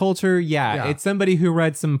nerd culture. Yeah. It's somebody who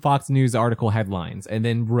read some Fox News article headlines and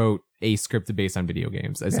then wrote a script based on video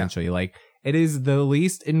games, essentially. Like, it is the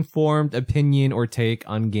least informed opinion or take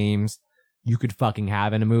on games you could fucking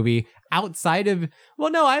have in a movie outside of, well,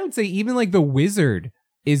 no, I would say even like The Wizard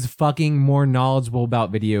is fucking more knowledgeable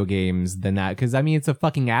about video games than that. Cause I mean, it's a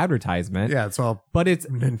fucking advertisement. Yeah, it's all But it's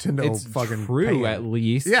Nintendo fucking true paying. at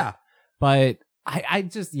least. Yeah. But I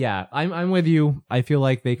just, I'm with you. I feel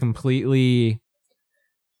like they completely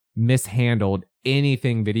mishandled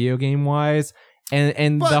anything video game wise.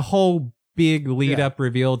 And But- the whole big lead up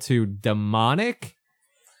reveal to Demonic,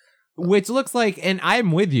 which looks like, and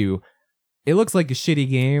I'm with you, it looks like a shitty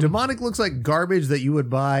game. Demonic looks like garbage that you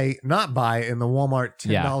would not buy in the Walmart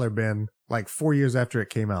 $10 bin like 4 years after it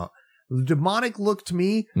came out. Demonic looked to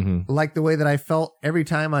me Mhm. like the way that I felt every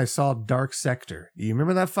time I saw Dark Sector. You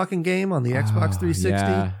remember that fucking game on the Xbox 360?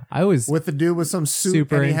 Yeah. I was With the dude with some suit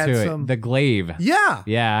super and he into had it. some... The Glaive. Yeah.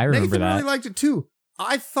 Yeah, I remember Nathan that. really liked it too.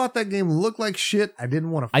 I thought that game looked like shit. I didn't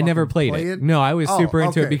want to I never play played it. No, I was Oh, super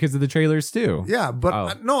into it okay. because of the trailers too. Yeah, but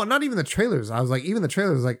Oh. no, not even the trailers. I was like, even the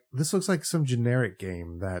trailers, like, this looks like some generic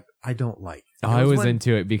game that I don't like. Oh, I was when-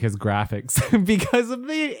 into it because graphics, because of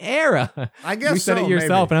the era. I guess You said so, it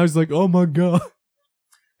yourself, maybe. and I was like, "Oh my god,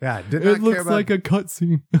 Yeah, I did not it care looks about like a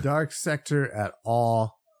cutscene." Dark Sector at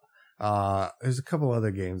all. There's a couple other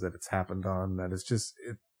games that it's happened on that it's just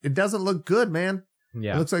it doesn't look good, man.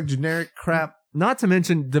 It looks like generic crap. Not to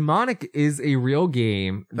mention, Demonic is a real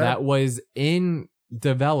game that was in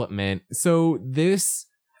development. So this,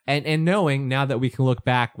 and knowing now that we can look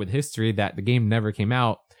back with history that the game never came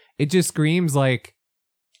out, it just screams like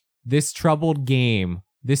this troubled game.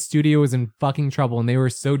 This studio was in fucking trouble, and they were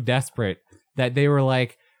so desperate that they were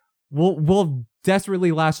like, we'll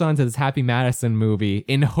desperately latch on to this Happy Madison movie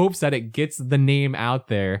in hopes that it gets the name out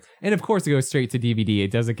there. And of course, it goes straight to DVD.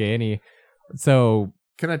 It doesn't get any. So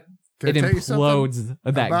Can I it tell you something implodes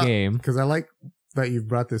that about- game. Because I like that you've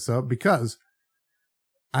brought this up because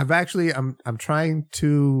I'm trying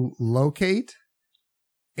to locate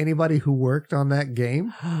anybody who worked on that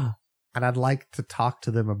game, and I'd like to talk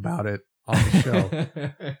to them about it on the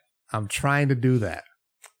show. I'm trying to do that.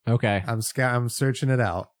 Okay. I'm searching it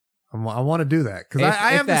out. I want to do that because If-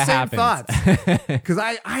 I if have the that same happens. thoughts. Because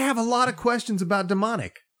I have a lot of questions about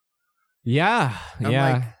Demonic. Yeah. I'm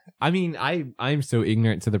Yeah. like- I mean, I'm so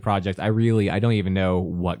ignorant to the project. I don't even know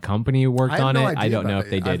what company worked I have on no it. I idea don't know about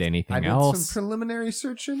if they it. did I anything did else. some preliminary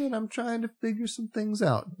searching, and I'm trying to figure some things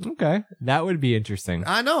out. Okay. That would be interesting.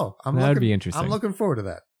 I know. That would be interesting. I'm looking forward to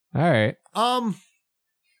that. All right.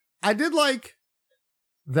 I did like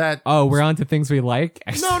that. Oh, we're on to things we like?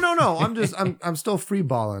 No. I'm still free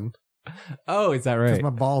balling Oh, is that because right? my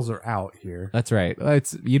balls are out here. That's right.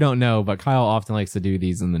 You don't know, but Kyle often likes to do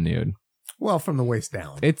these in the nude. Well, from the waist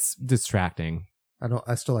down. It's distracting.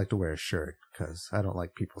 I still like to wear a shirt because I don't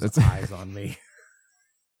like people's That's- eyes on me.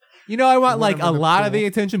 You know, I want When like I'm a in the lot of pool. the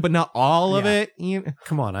attention, but not all of Yeah. it. You know?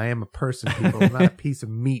 Come on, I am a person, people. I'm not a piece of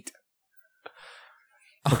meat.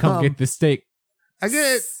 So come get the steak. I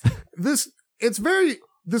get it.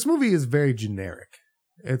 This movie is very generic.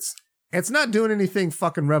 It's not doing anything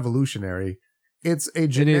fucking revolutionary. It's a It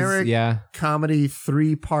generic is, yeah. comedy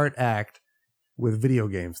 3-part act with video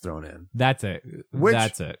games thrown in. That's it. Which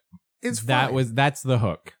That's it. It's fine. That's the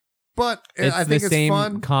hook. But It's I the think it's same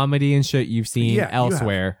fun. comedy and shit you've seen Yeah, you have.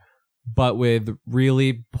 elsewhere, but with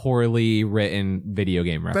really poorly written video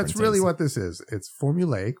game references. That's really what this is. It's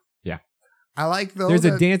formulaic. Yeah. I like though. There's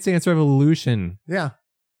a that- Dance Dance Revolution Yeah.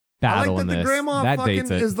 battle I like in that this. the grandma That fucking dates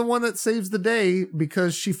it. is the one that saves the day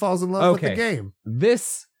because she falls in love with the game.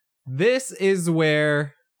 This is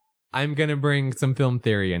where I'm gonna bring some film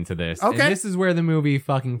theory into this. Okay. And this is where the movie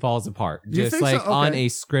fucking falls apart. You Just think so? like on Okay. a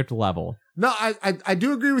script level. No, I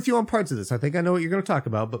do agree with you on parts of this. I think I know what you're going to talk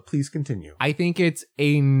about, but please continue. I think it's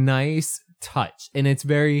a nice touch and it's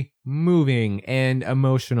very moving and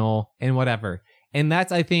emotional and whatever. And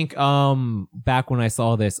that's, I think, back when I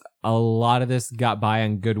saw this, a lot of this got by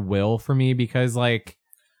on goodwill for me because, like,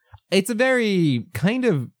 it's a very kind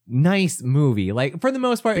of nice movie. Like, for the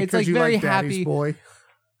most part, it's like you very like Daddy's happy. Boy.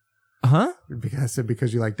 Huh?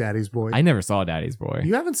 Because you like Daddy's Boy. I never saw Daddy's Boy.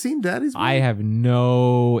 You haven't seen Daddy's Boy? I have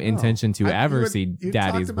no intention to I- ever you see you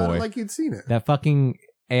Daddy's talked about Boy. it like you'd seen it. That fucking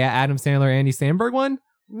Adam Sandler, Andy Samberg one?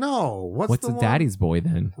 No. What's the the one? Daddy's Boy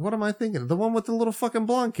then? What am I thinking? The one with the little fucking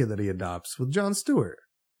blonde kid that he adopts with Jon Stewart.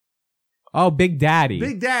 Oh, Big Daddy.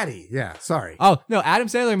 Big Daddy. Yeah, sorry. Oh, no, Adam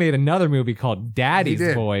Sandler made another movie called Daddy's He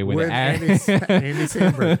did, Boy with Andy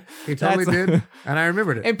Samberg. He totally That's- did, and I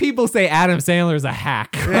remembered it. And people say Adam Sandler's a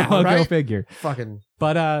hack. Yeah, Go right? figure. Fucking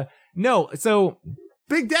But no, so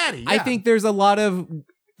Big Daddy. I yeah. think there's a lot of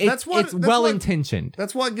That's what- it's that's well what- intentioned.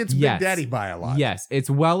 that's what gets Yes. Big Daddy by a lot. Yes, it's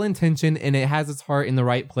well intentioned and it has its heart in the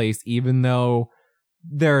right place, even though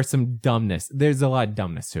there are some dumbness. There's a lot of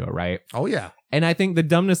dumbness to it, right? Oh yeah. And I think the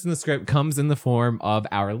dumbness in the script comes in the form of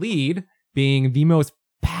our lead being the most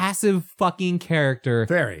passive fucking character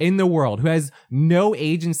Very. in the world who has no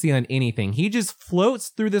agency on anything. He just floats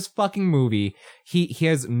through this fucking movie. He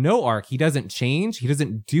has no arc. He doesn't change. He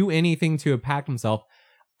doesn't do anything to impact himself.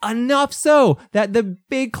 Enough so that the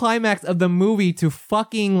big climax of the movie to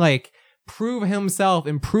fucking like prove himself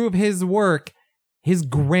and prove his work, his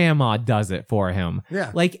grandma does it for him.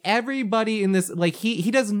 Yeah. Like everybody in this, like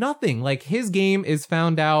he does nothing. Like his game is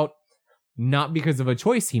found out not because of a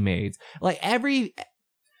choice he made. Like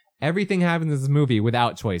everything happens in this movie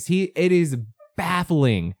without choice. It is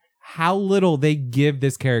baffling how little they give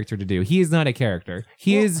this character to do. He is not a character.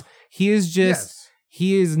 He Well, is just yes.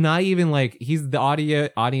 he is not even like he's the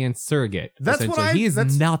audience surrogate. That's what essentially. He is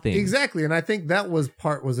that's nothing. Exactly. And I think that was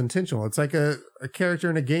intentional. It's like a character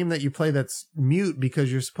in a game that you play that's mute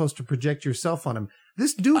because you're supposed to project yourself on him.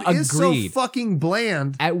 This dude is so Agreed. fucking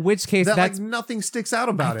bland At which case that that's like nothing sticks out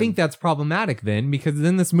about I him. think that's problematic then because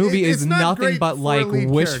then this movie It's is not nothing great but for a like lead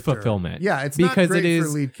wish character. fulfillment. Yeah, it's because not great it for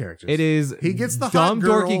is lead characters. It is He gets the dumb hot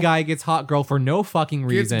girl, dorky guy gets hot girl for no fucking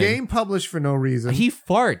gets reason. game published for no reason. He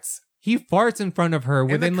farts. He farts in front of her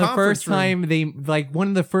the within the conference first time they like one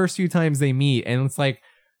of the first few times they meet, and it's like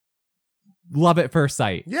love at first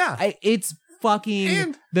sight. yeah. It's fucking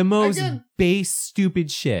And, the most again- base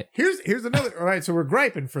stupid shit. Here's another. All right, so we're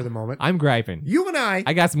griping for the moment. I'm griping. You and I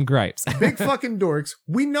I got some gripes. big fucking dorks.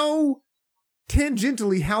 We know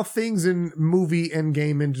tangentially how things in movie and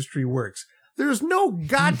game industry works. There's no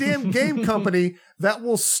goddamn game company that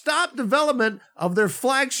will stop development of their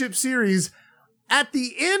flagship series at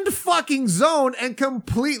the end fucking zone and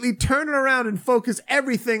completely turn it around and focus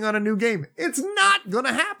everything on a new game. It's not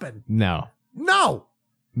gonna happen. No. No.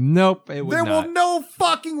 Nope. It would There not. will no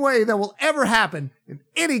fucking way that will ever happen in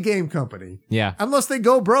any game company. Yeah. Unless they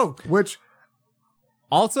go broke, which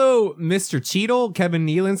Also, Mr. Cheadle, Kevin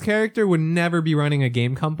Nealon's character, would never be running a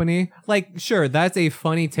game company. Like, sure, that's a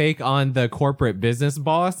funny take on the corporate business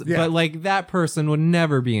boss, Yeah. but like that person would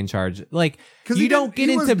never be in charge. Like, 'Cause you he don't didn't-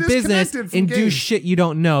 get he was into business disconnected from and do games. shit you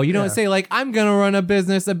don't know. You Yeah. don't say like, I'm gonna run a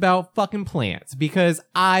business about fucking plants because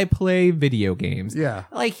I play video games. yeah.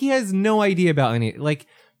 Like, he has no idea about any, like,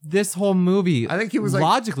 this whole movie I think he was like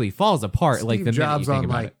logically falls apart like Steve the minute Jobs you think on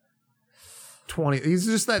about like it. 20. He's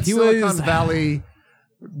just that He Silicon was- Valley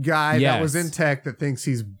guy that was Yes. in tech that thinks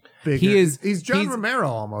he's bigger. He's John he's- Romero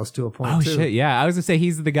almost to a point Oh too. shit, yeah. I was gonna say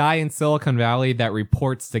he's the guy in Silicon Valley that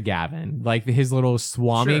reports to Gavin. Like his little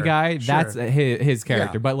Swami Sure, guy. sure. That's his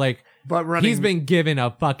character. Yeah. But like But running he's been given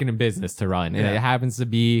a fucking business to run. And Yeah. it happens to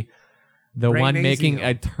be the one Rainazio. making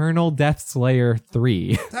Eternal Death Slayer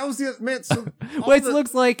 3. That was the man. So Which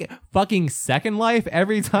looks like fucking Second Life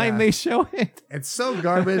every time Yeah. they show it. it's so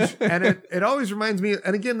garbage, and it always reminds me.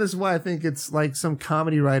 And again, this is why I think it's like some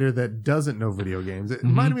comedy writer that doesn't know video games. It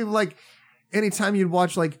reminded me of like anytime you'd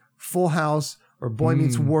watch like Full House or Boy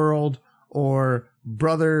Meets World or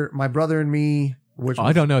My Brother and Me, which Oh,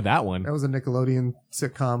 I don't know that one. that was a Nickelodeon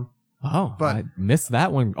sitcom. Oh, but- I missed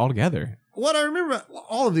that one altogether. What I remember,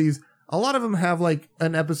 all of these, a lot of them have like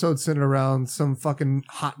an episode centered around some fucking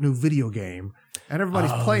hot new video game, and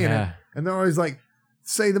everybody's Oh, playing yeah. it, and they're always like,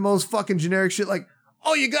 say the most fucking generic shit, like,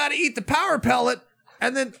 "Oh, you got to eat the power pellet,"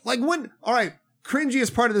 and then like all right,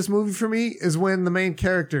 cringiest part of this movie for me is when the main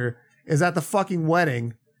character is at the fucking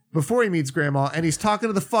wedding before he meets grandma, and he's talking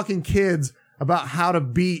to the fucking kids about how to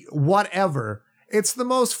beat whatever. It's the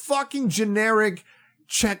most fucking generic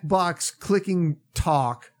checkbox clicking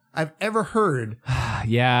talk I've ever heard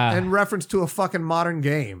Yeah. in reference to a fucking modern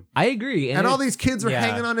game. I agree. And all it's- these kids are yeah.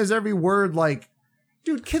 hanging on his every word like,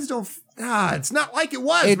 dude, kids don't, it's not like it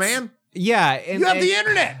was, man. Yeah. And, You have and the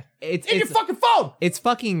internet It's, in your it's, fucking phone. it's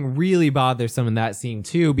fucking really bothersome in that scene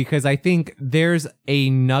too, because I think there's a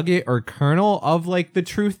nugget or kernel of like the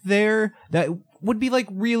truth there that would be like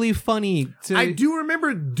really funny to. I do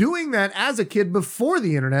remember doing that as a kid before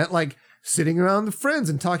the internet, like sitting around with friends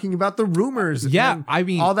and talking about the rumors. Yeah, and I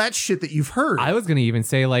mean, all that shit that you've heard. I was gonna even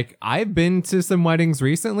say like I've been to some weddings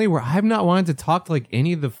recently where I've not wanted to talk to like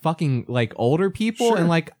any of the fucking like older people, Sure. and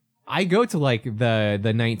like I go to like the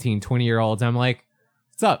 19, 20-year-olds. I'm like,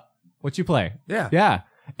 what's up? What you play? Yeah. Yeah.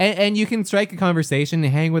 And you can strike a conversation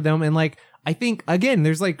and hang with them. And like, I think again,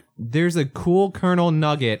 there's a cool kernel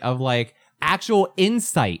nugget of like actual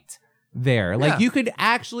insight there. Like Yeah. you could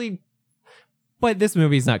actually, but this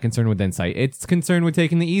movie's not concerned with insight. It's concerned with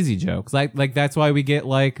taking the easy jokes. Like that's why we get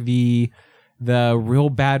like the real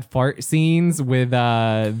bad fart scenes with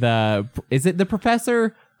is it the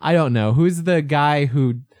professor? I don't know. Who's the guy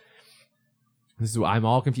who I'm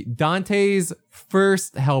all confused. Dante's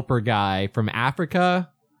first helper guy from Africa.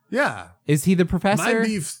 Yeah. Is he the My professor?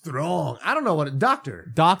 beef strong. I don't know what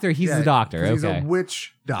doctor. Doctor, he's Yeah, the doctor. 'cause he's Okay. a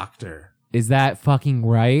witch doctor. Is that fucking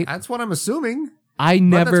right? That's what I'm assuming. I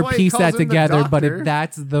never that's why he pieced calls that him the together, but doctor. if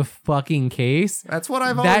that's the fucking case, That's what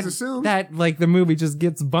I've that, always assumed. that like the movie just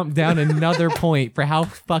gets bumped down another point for how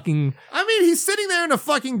fucking I mean, he's sitting there in a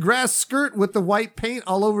fucking grass skirt with the white paint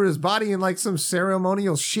all over his body and like some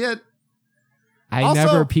ceremonial shit. I Also,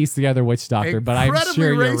 never pieced together Witch Doctor, but I'm Incredibly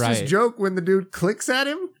sure you're racist right. joke when the dude clicks at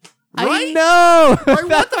him. I Right? know. Like,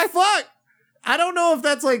 what the fuck? I don't know if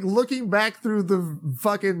that's like looking back through the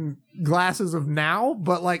fucking glasses of now,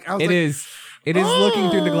 but like I was It like, is. It is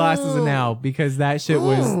looking through the glasses of Oh. now because that shit Oh.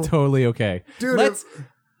 was totally okay. dude.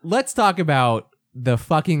 Let's talk about the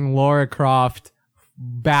fucking Lara Croft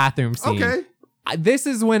bathroom scene. Okay, This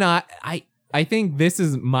is when I think this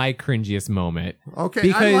is my cringiest moment. okay, I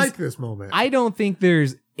Because like this moment. I don't think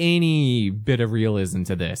there's any bit of realism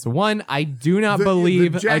to this. One, I do not The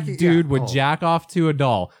believe jacking- a dude yeah, would oh. jack off to a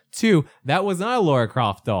doll. Two, that was not a Lara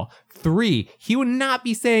Croft doll. Three, he would not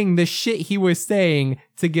be saying the shit he was saying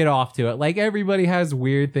to get off to it. Like everybody has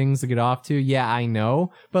weird things to get off to. Yeah, I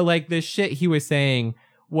know. But like the shit he was saying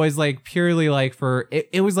was like purely like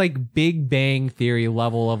it was like Big Bang Theory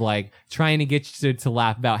level of like trying to get you to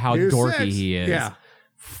laugh about how Here's dorky sex. he is. Yeah.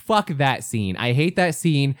 Fuck that scene. I hate that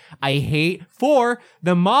scene. I hate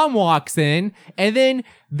the mom walks in and then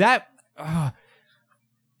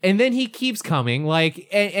and then he keeps coming like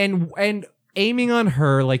and aiming on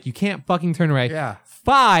her like you can't fucking turn away. Yeah.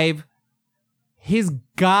 5, his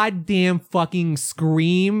goddamn fucking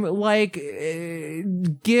scream like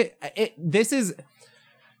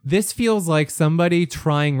this feels like somebody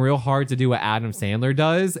trying real hard to do what Adam Sandler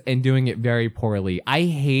does and doing it very poorly. I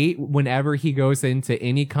hate whenever he goes into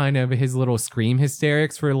any kind of his little scream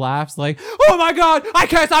hysterics for laughs like, oh my God, I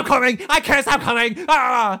can't stop coming. I can't stop coming.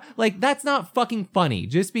 Ah! Like, that's not fucking funny.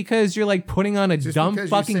 Just because you're like putting on a Just dumb because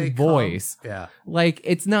you say fucking cum. voice. Yeah. Like,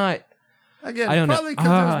 it's not. Again, I don't know. probably because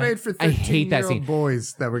it was made for I hate that 13-year-old scene.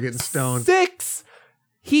 boys that were getting stoned. 6,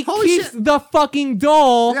 he Holy keeps shit. the fucking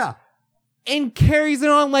doll. Yeah. And carries it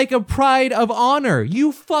on like a pride of honor.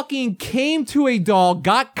 You fucking came to a doll,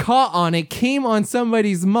 got caught on it, came on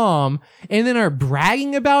somebody's mom, and then are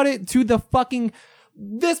bragging about it to the fucking.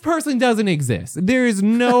 This person doesn't exist. There is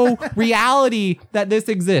no reality that this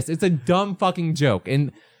exists. It's a dumb fucking joke.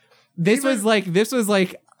 And this was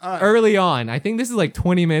like early on. I think this is like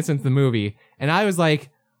 20 minutes into the movie. And I was like,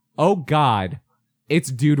 oh God, it's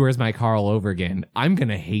Dude, Where's My Car all over again. I'm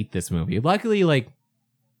gonna hate this movie. Luckily, like,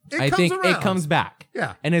 I think it around. comes back.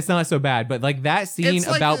 Yeah. And it's not so bad. But like that scene It's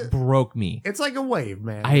like about broke me. It's like a wave,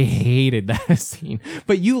 man. I hated that scene.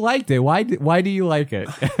 But you liked it. Why do you like it?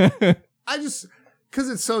 I just because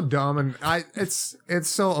it's so dumb and it's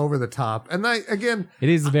so over the top. And again, It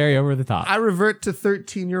is very over the top. I revert to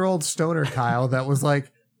 13-year-old stoner Kyle that was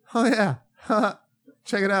like, oh yeah,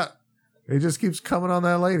 check it out. He just keeps coming on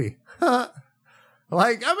that lady.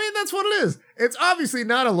 Like, I mean, that's what it is. It's obviously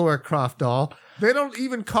not a Laura Croft doll. They don't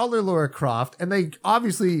even call her Laura Croft, and they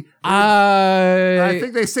obviously, I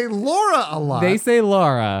think they say Laura a lot. They say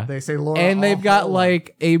Laura. They say Laura, and they've got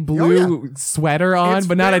like a blue sweater on, It's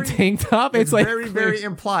but not a very- tank top. It's like very, very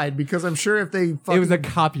implied because I'm sure if they fucking, it was a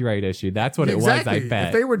copyright issue. That's what it was. I bet.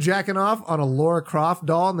 If they were jacking off on a Laura Croft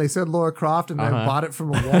doll and they said Laura Croft and they bought it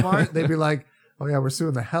from a Walmart, they'd be like, "Oh yeah, we're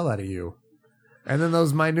suing the hell out of you." And then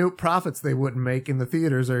those minute profits they wouldn't make in the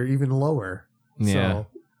theaters are even lower. Yeah. So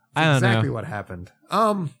I don't exactly know. what happened.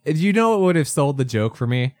 Do you know what would have sold the joke for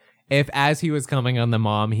me? If as he was coming on the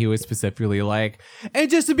mom, he was specifically like, and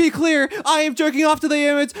just to be clear, I am jerking off to the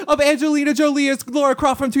image of Angelina Jolie as Laura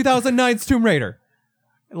Croft from 2009's Tomb Raider.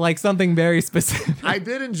 Like something very specific. I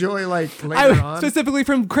did enjoy like later on. Specifically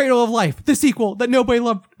from Cradle of Life, the sequel that nobody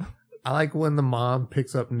loved. I like when the mom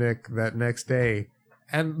picks up Nick that next day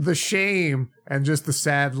and the shame and just the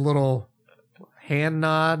sad little hand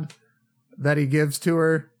nod that he gives to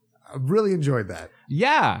her. I really enjoyed that.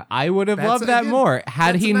 Yeah, I would have That's, loved that again, more.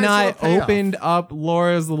 Had that's a he nice not little payoff. opened up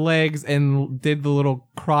Laura's legs and did the little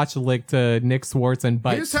crotch lick to Nick Swartz and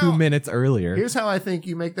butt Here's 2 how- minutes earlier. Here's how I think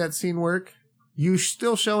you make that scene work. You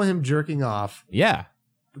still show him jerking off Yeah.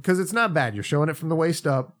 because it's not bad. You're showing it from the waist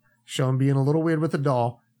up, show him being a little weird with the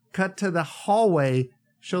doll, cut to the hallway,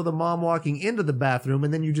 show the mom walking into the bathroom,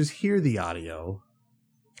 and then you just hear the audio.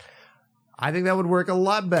 I think that would work a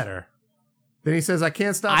lot better. Then he says, I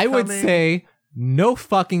can't stop I would coming." say no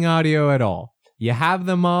fucking audio at all. You have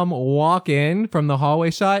the mom walk in from the hallway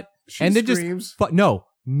shot She and then screams. just no,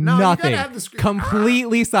 No, you gotta nothing. have the scream.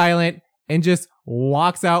 Completely silent and just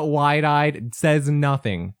walks out wide-eyed, says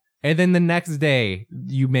nothing. And then the next day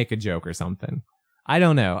you make a joke or something. I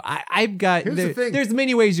don't know. I've got Here's the thing. there's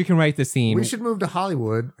many ways you can write the scene. We should move to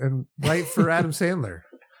Hollywood and write for Adam Sandler.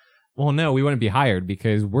 Well, no, we wouldn't be hired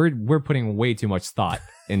because we're putting way too much thought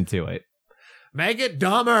into it. Make it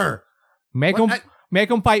dumber. Make What?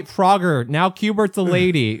 them fight Frogger. Now Cubert's a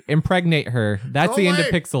lady. Impregnate her. That's Go the end of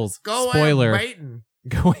away. Pixels. Go Spoiler. away, Brayton.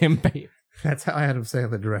 Go in, bait. That's how Adam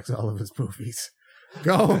Sandler directs all of his movies.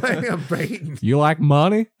 Go away, I'm Brayton. You like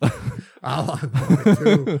money? I like money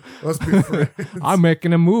too. Let's be friends. I'm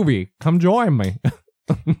making a movie. Come join me.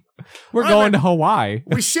 We're All going right. to Hawaii.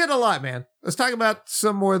 We shit a lot, man. Let's talk about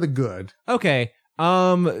some more of the good. Okay.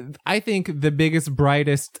 I think the biggest,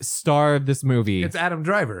 brightest star of this movie, It's Adam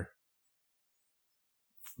Driver.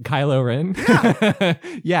 Kylo Ren.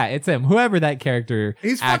 Yeah, it's him. Whoever that character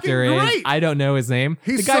He's actor fucking is, great. I don't know his name.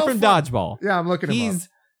 He's the guy so from fun. Dodgeball. Yeah, I'm looking him up.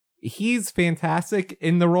 He's fantastic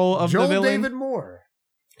in the role of Joel the villain. David Moore.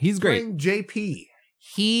 He's great. Playing JP.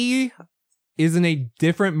 He is in a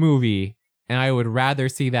different movie, and I would rather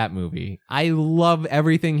see that movie. I love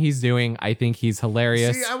everything he's doing. I think he's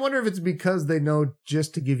hilarious. See, I wonder if it's because they know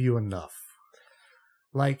just to give you enough.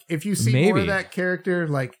 Like, if you see more Maybe. of that character,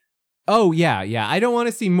 like, Oh, yeah. I don't want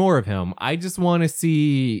to see more of him. I just want to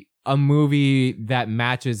see a movie that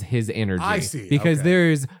matches his energy. I see, Because okay.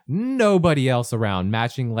 there's nobody else around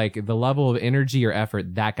matching like the level of energy or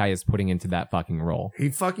effort that guy is putting into that fucking role. he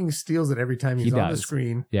fucking steals it every time he's He on the does.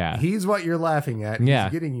 screen. Yeah. He's what you're laughing at. Yeah.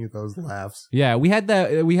 He's getting you those laughs. Yeah, we had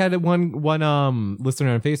one listener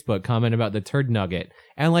on Facebook comment about the turd nugget.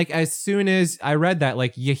 And like as soon as I read that,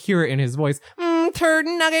 like you hear it in his voice, turd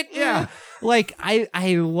nugget. Yeah. Like I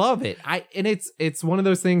love it. And it's one of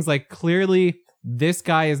those things like clearly this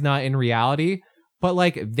guy is not in reality, but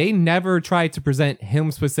like they never tried to present him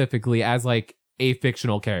specifically as like a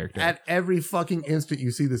fictional character. At every fucking instant you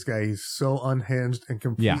see this guy, he's so unhinged and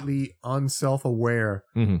completely unself-aware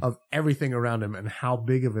Mhm. of everything around him and how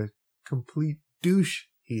big of a complete douche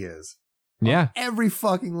he is. Yeah. Every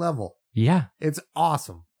fucking level. Yeah. It's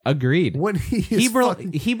awesome. Agreed. When he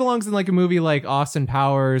fucking... He belongs in like a movie like Austin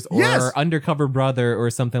Powers or Yes! Undercover Brother or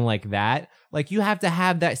something like that. Like you have to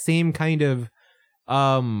have that same kind of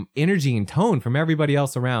energy and tone from everybody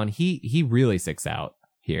else around. He really sticks out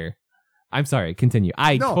here. I'm sorry, continue.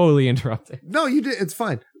 I No. totally interrupted. No, you did. It's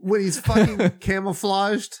fine. When he's fucking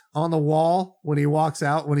camouflaged on the wall, when he walks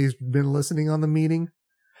out, when he's been listening on the meeting,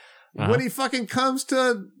 when he fucking comes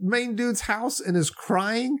to main dude's house and is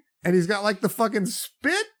crying, and he's got like the fucking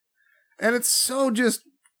spit, and it's so just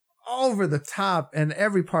over the top, and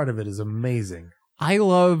every part of it is amazing. I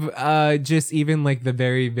love just even like the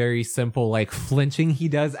very, very simple like flinching he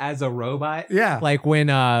does as a robot. Yeah. Like when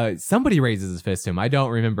somebody raises his fist to him. I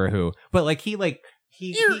don't remember who. But like he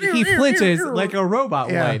flinches like a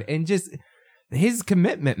robot would. And just his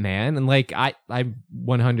commitment, man. And like I'm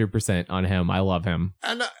 100% on him. I love him.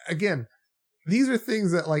 And again, these are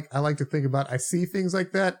things that like I like to think about. I see things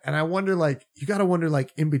like that, and I wonder, like, you got to wonder,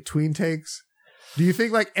 like, in between takes, do you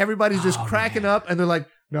think like everybody's just cracking up and they're like,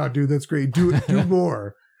 "No, dude, that's great. Do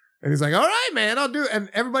more." And he's like, "All right, man, I'll do it." And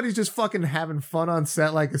everybody's just fucking having fun on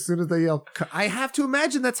set. Like as soon as they yell, I have to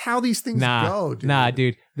imagine that's how these things go. Dude. Nah,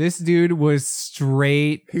 dude. This dude was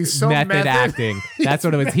straight He's so method acting. That's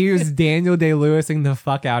what it was. He was Daniel Day-Lewising the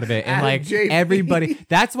fuck out of it. And Adam like JP. everybody,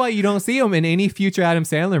 that's why you don't see him in any future Adam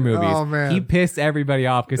Sandler movies. Oh, man. He pissed everybody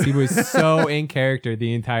off because he was so in character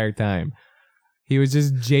the entire time. He was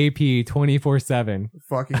just JP 24/7.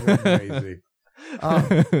 Fucking crazy.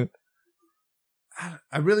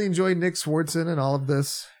 I really enjoyed Nick Swardson and all of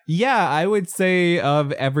this. Yeah, I would say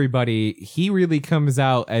of everybody, he really comes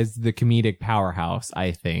out as the comedic powerhouse,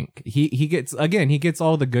 I think. He gets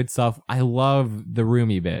all the good stuff. I love the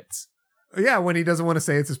roomie bits. Yeah, when he doesn't want to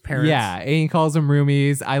say it's his parents. Yeah, and he calls them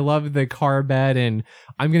roomies. I love the car bed, and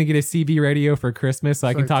I'm going to get a CB radio for Christmas so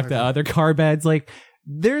I can talk to other car beds. Like,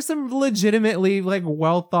 there's some legitimately, like,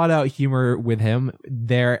 well thought out humor with him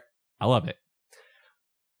there. I love it.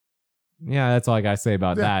 Yeah, that's all I gotta say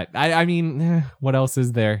about that. I mean, what else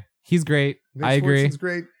is there? He's great. Nick I agree. Swardson's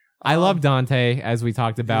great. I love Dante, as we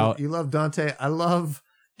talked about. You love Dante. I love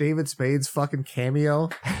David Spade's fucking cameo.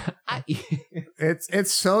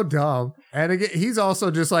 It's so dumb. And again, he's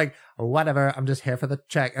also just like, whatever, I'm just here for the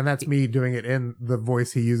check. And that's me doing it in the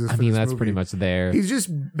voice he uses. I mean, that's pretty much there. He's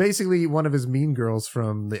just basically one of his mean girls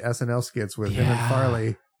from the SNL skits with him and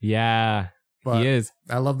Farley. Yeah, But he is.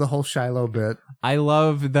 I love the whole Shiloh bit. I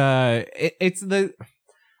love I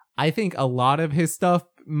think a lot of his stuff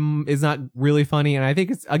is not really funny. And I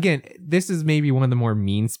think this is maybe one of the more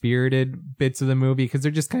mean-spirited bits of the movie because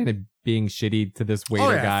they're just kind of being shitty to this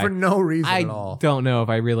waiter guy. For no reason at all. I don't know if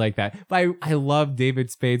I really like that. But I love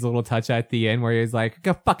David Spade's little touch at the end where he's like,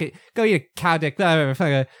 go fuck it. Go eat a cow dick.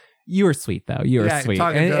 You were sweet, though. You were sweet.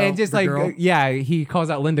 And just like, girl. He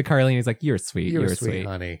calls out Linda Carlini. He's like, you're sweet. You were sweet,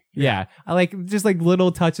 honey. Yeah. I like just like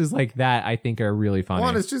little touches like that, I think are really funny.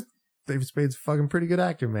 One, it's just David Spade's a fucking pretty good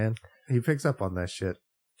actor, man. He picks up on that shit.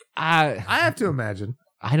 I have to imagine.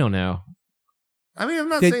 I don't know. I mean, I'm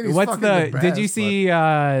not saying he's fucking the best. Did you see? he's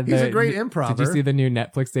a great improver. Did you see the new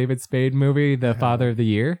Netflix David Spade movie, The Father of the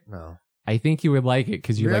Year? No. I think you would like it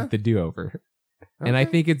because you like the do-over. Okay. And I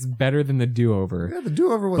think it's better than the do-over. Yeah, the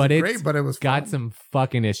do-over was great, but it was got fun. some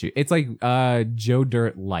fucking issue. It's like Joe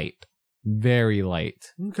Dirt light. Very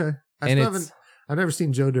light. Okay. I've never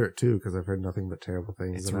seen Joe Dirt 2 because I've heard nothing but terrible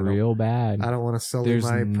things. It's real bad. I don't want to sell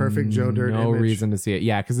my perfect Joe Dirt no image. reason to see it.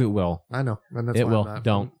 Yeah, because it will. I know. And that's it why will.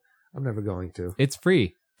 Don't. I'm never going to. It's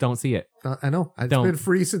free. Don't see it. I know. It's been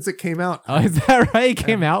free since it came out. Oh, is that right? It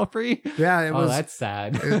came out free? Yeah, it was. Oh, that's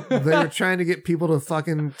sad. They were trying to get people to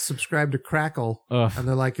fucking subscribe to Crackle. Ugh. And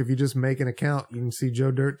they're like, if you just make an account, you can see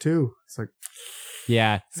Joe Dirt too. It's like...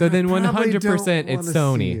 Yeah. So then 100% it's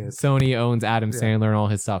Sony. Sony owns Adam Sandler and all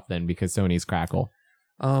his stuff then because Sony's Crackle.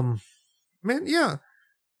 Man, yeah.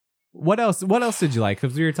 What else did you like?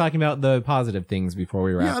 Because we were talking about the positive things before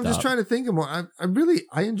we wrapped up. Yeah, I'm just trying to think of more.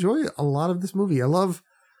 I enjoy a lot of this movie. I love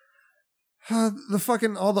all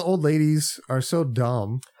the old ladies are so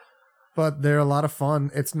dumb, but they're a lot of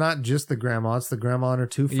fun. It's not just the grandma; it's the grandma and her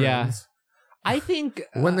two friends. Yeah. I think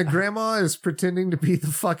when the grandma is pretending to be the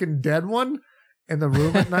fucking dead one in the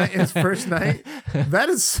room at night, his first night, that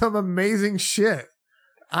is some amazing shit.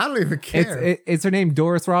 I don't even care. Is her name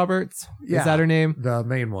Doris Roberts? Yeah, is that her name? The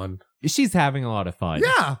main one. She's having a lot of fun.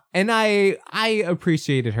 Yeah. And I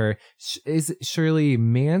appreciated her. Is it Shirley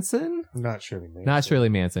Manson? Not Shirley Manson. Not Shirley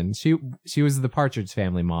Manson. She was the Partridge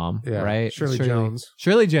Family mom, right? Shirley Jones.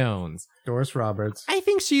 Shirley Jones. Doris Roberts. I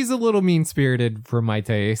think she's a little mean-spirited for my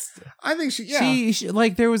taste. I think she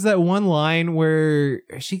like there was that one line where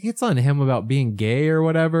she gets on him about being gay or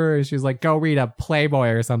whatever. And she's like, go read a Playboy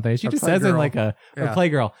or something. She just says it in like a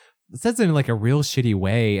Playgirl. It says it in like a real shitty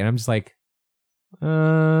way. And I'm just like,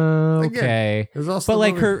 okay. Again, but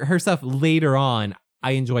like her stuff later on,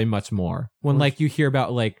 I enjoy much more. When like you hear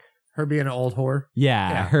about like her being an old whore.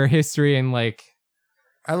 Yeah. Her history and like,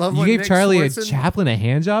 I love you when gave Nick Charlie Swartzen, a chaplain a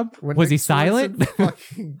hand job. Was he silent?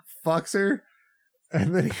 Fucking fucks her,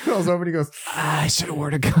 and then he goes over and he goes, I should have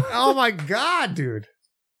worn a gun. Oh my god, dude!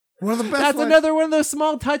 One of the best. That's another one of those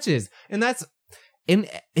small touches, and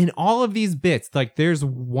in all of these bits, like there's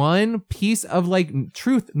one piece of like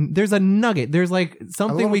truth. There's a nugget. There's like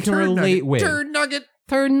something we can relate with. Turd nugget.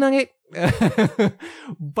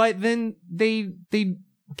 But then they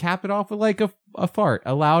cap it off with like a fart,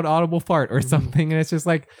 a loud audible fart or something, and it's just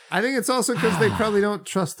like, I think it's also because they probably don't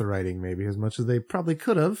trust the writing maybe as much as they probably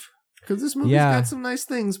could have, because this movie's got some nice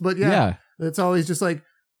things, but it's always just like,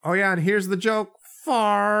 oh yeah, and here's the joke,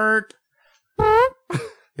 fart.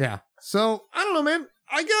 Yeah. So I don't know, man.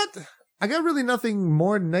 I got really nothing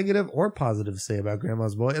more negative or positive to say about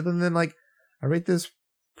Grandma's Boy other than like I rate this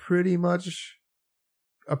pretty much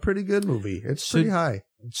a pretty good movie. It's pretty high.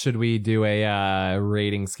 Should we do a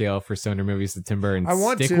rating scale for Stoner Movie September and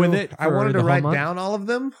stick with it? I wanted to write down all of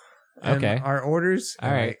them. Okay. Our orders.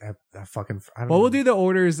 All right. I don't know. We'll do the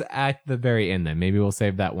orders at the very end then. Maybe we'll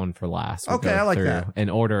save that one for last. We'll okay, I like that. And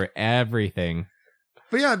order everything.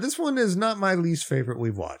 But yeah, this one is not my least favorite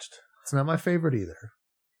we've watched. It's not my favorite either.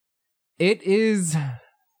 It is.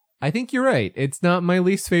 I think you're right. It's not my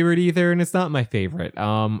least favorite either, and it's not my favorite.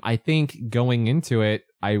 I think going into it,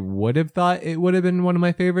 I would have thought it would have been one of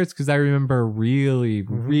my favorites because I remember really,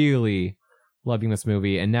 really loving this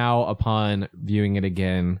movie. And now upon viewing it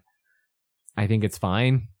again, I think it's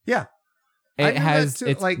fine. Yeah. It has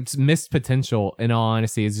its missed potential, in all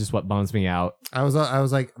honesty, is just what bums me out. I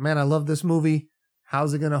was like, man, I love this movie.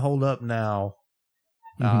 How's it going to hold up now?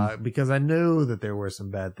 Because I knew that there were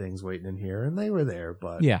some bad things waiting in here, and they were there,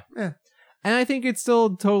 but yeah. And I think it's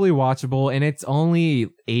still totally watchable, and it's only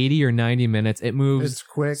 80 or 90 minutes. It moves it's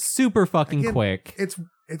quick, super fucking quick. It's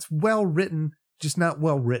well written, just not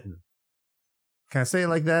well written. Can I say it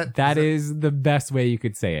like that? That is the best way you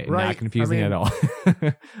could say it. Right? Not confusing at all.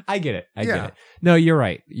 I get it. I get it. No, you're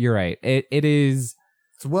right. You're right. It is.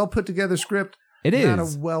 It's a well put together script. It is. Not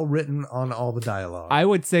a well written on all the dialogue. I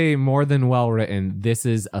would say more than well written. This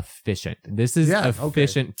is efficient. This is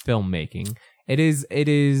efficient filmmaking. It is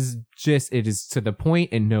to the point.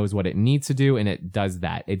 It knows what it needs to do, and it does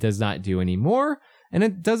that. It does not do any more, and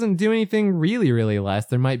it doesn't do anything really, really less.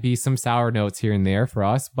 There might be some sour notes here and there for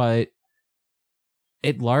us, but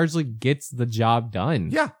it largely gets the job done.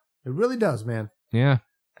 Yeah, it really does, man. Yeah.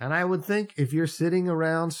 And I would think if you're sitting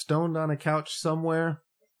around stoned on a couch somewhere,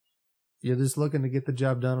 you're just looking to get the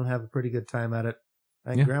job done and have a pretty good time at it,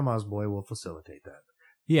 and Grandma's Boy will facilitate that.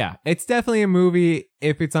 Yeah, it's definitely a movie.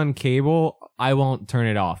 If it's on cable, I won't turn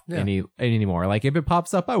it off anymore. Like if it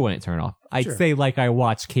pops up, I wouldn't turn it off. I'd say like I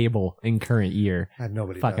watch cable in current year.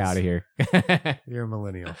 Nobody Fuck does. out of here. You're a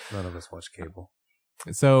millennial. None of us watch cable.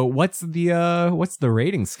 So what's the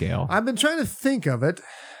rating scale? I've been trying to think of it,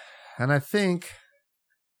 and I think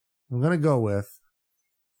I'm gonna go with.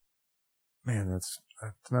 Man, that's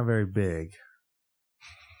not very big.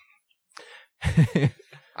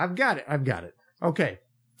 I've got it. Okay.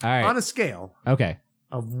 All right. On a scale. Okay.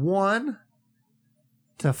 Of 1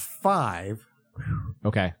 to 5.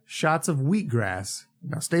 Okay. Shots of wheatgrass.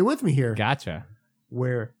 Now stay with me here. Gotcha.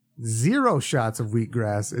 Where 0 shots of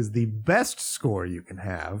wheatgrass is the best score you can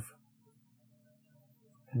have.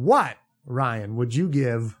 What, Ryan, would you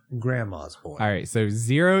give Grandma's Boy? All right. So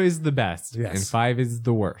 0 is the best, and 5 is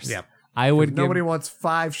the worst. Yep. Nobody wants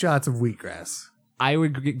 5 shots of wheatgrass. I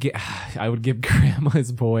would give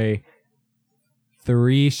Grandma's Boy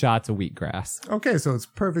 3 shots of wheatgrass. Okay, so it's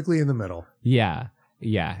perfectly in the middle. Yeah,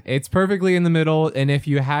 it's perfectly in the middle. And if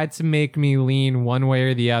you had to make me lean one way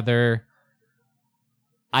or the other,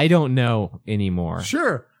 I don't know anymore.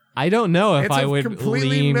 Sure, I don't know if I would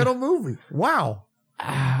completely lean middle movie. Wow.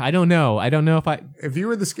 I don't know if I. If you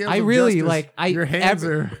were the scale, I really justice, your hands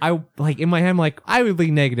are. I like in my head. I'm like I would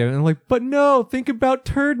lean negative, and I'm like, but no, think about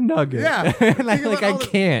turd nugget. Yeah, and I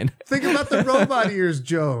can't think about the robot ears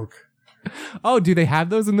joke. Oh, do they have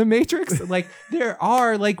those in the Matrix? Like there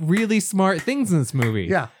are like really smart things in this movie.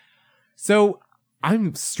 Yeah. So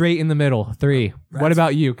I'm straight in the middle. 3. What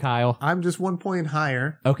about you, Kyle? I'm just 1 point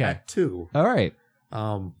higher. Okay. At 2. All right.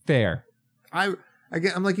 Fair. I'm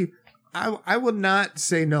like you. I would not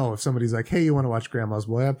say no if somebody's like, hey, you want to watch Grandma's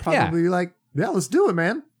Boy? I'd probably be like, yeah, let's do it,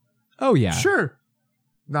 man. Oh, yeah. Sure.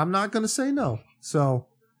 I'm not going to say no. So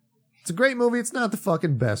it's a great movie. It's not the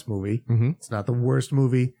fucking best movie. Mm-hmm. It's not the worst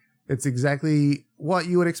movie. It's exactly what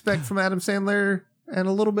you would expect from Adam Sandler and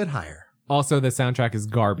a little bit higher. Also, the soundtrack is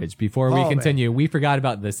garbage. Before we continue, we forgot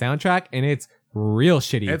about the soundtrack, and it's real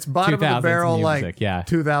shitty. It's bottom of the barrel, like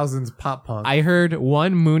 2000s pop punk. I heard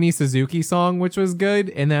one Mooney Suzuki song, which was good,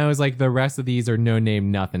 and then I was like, the rest of these are no name,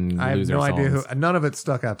 nothing. I have loser no songs. idea who. None of it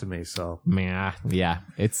stuck out to me. So yeah,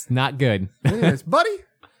 it's not good. Anyways, buddy,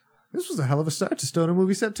 this was a hell of a start to Stoner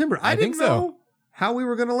Movie September. I didn't know how we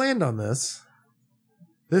were going to land on this.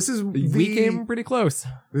 We came pretty close.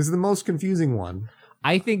 This is the most confusing one.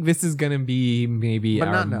 I think this is gonna be maybe But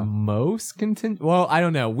our not now. most content. Well, I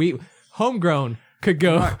don't know. We homegrown could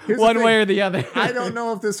go Right, here's the one thing. way or the other. I don't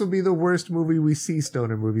know if this will be the worst movie we see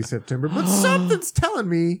Stoner Movie September, but something's telling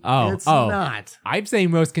me it's not. I'm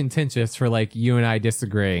saying most contentious for like you and I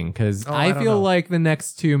disagreeing because I I don't feel know. like the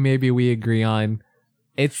next two maybe we agree on.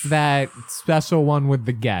 It's that special one with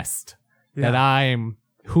the guest that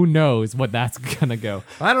who knows what that's gonna go.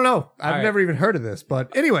 I don't know. I've right. never even heard of this.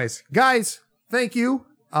 But anyways, guys, thank you.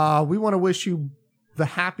 We want to wish you the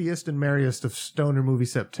happiest and merriest of Stoner Movie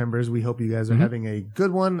Septembers. We hope you guys are having a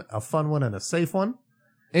good one, a fun one, and a safe one.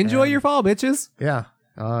 Enjoy your fall, bitches. Yeah.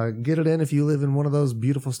 Get it in if you live in one of those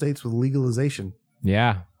beautiful states with legalization.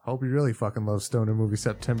 Yeah, Hope you really fucking love Stoner Movie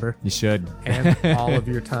September you should. and all of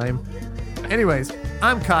your time. Anyways,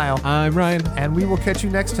 I'm Kyle, I'm Ryan. and we will catch you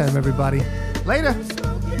next time, everybody. Later.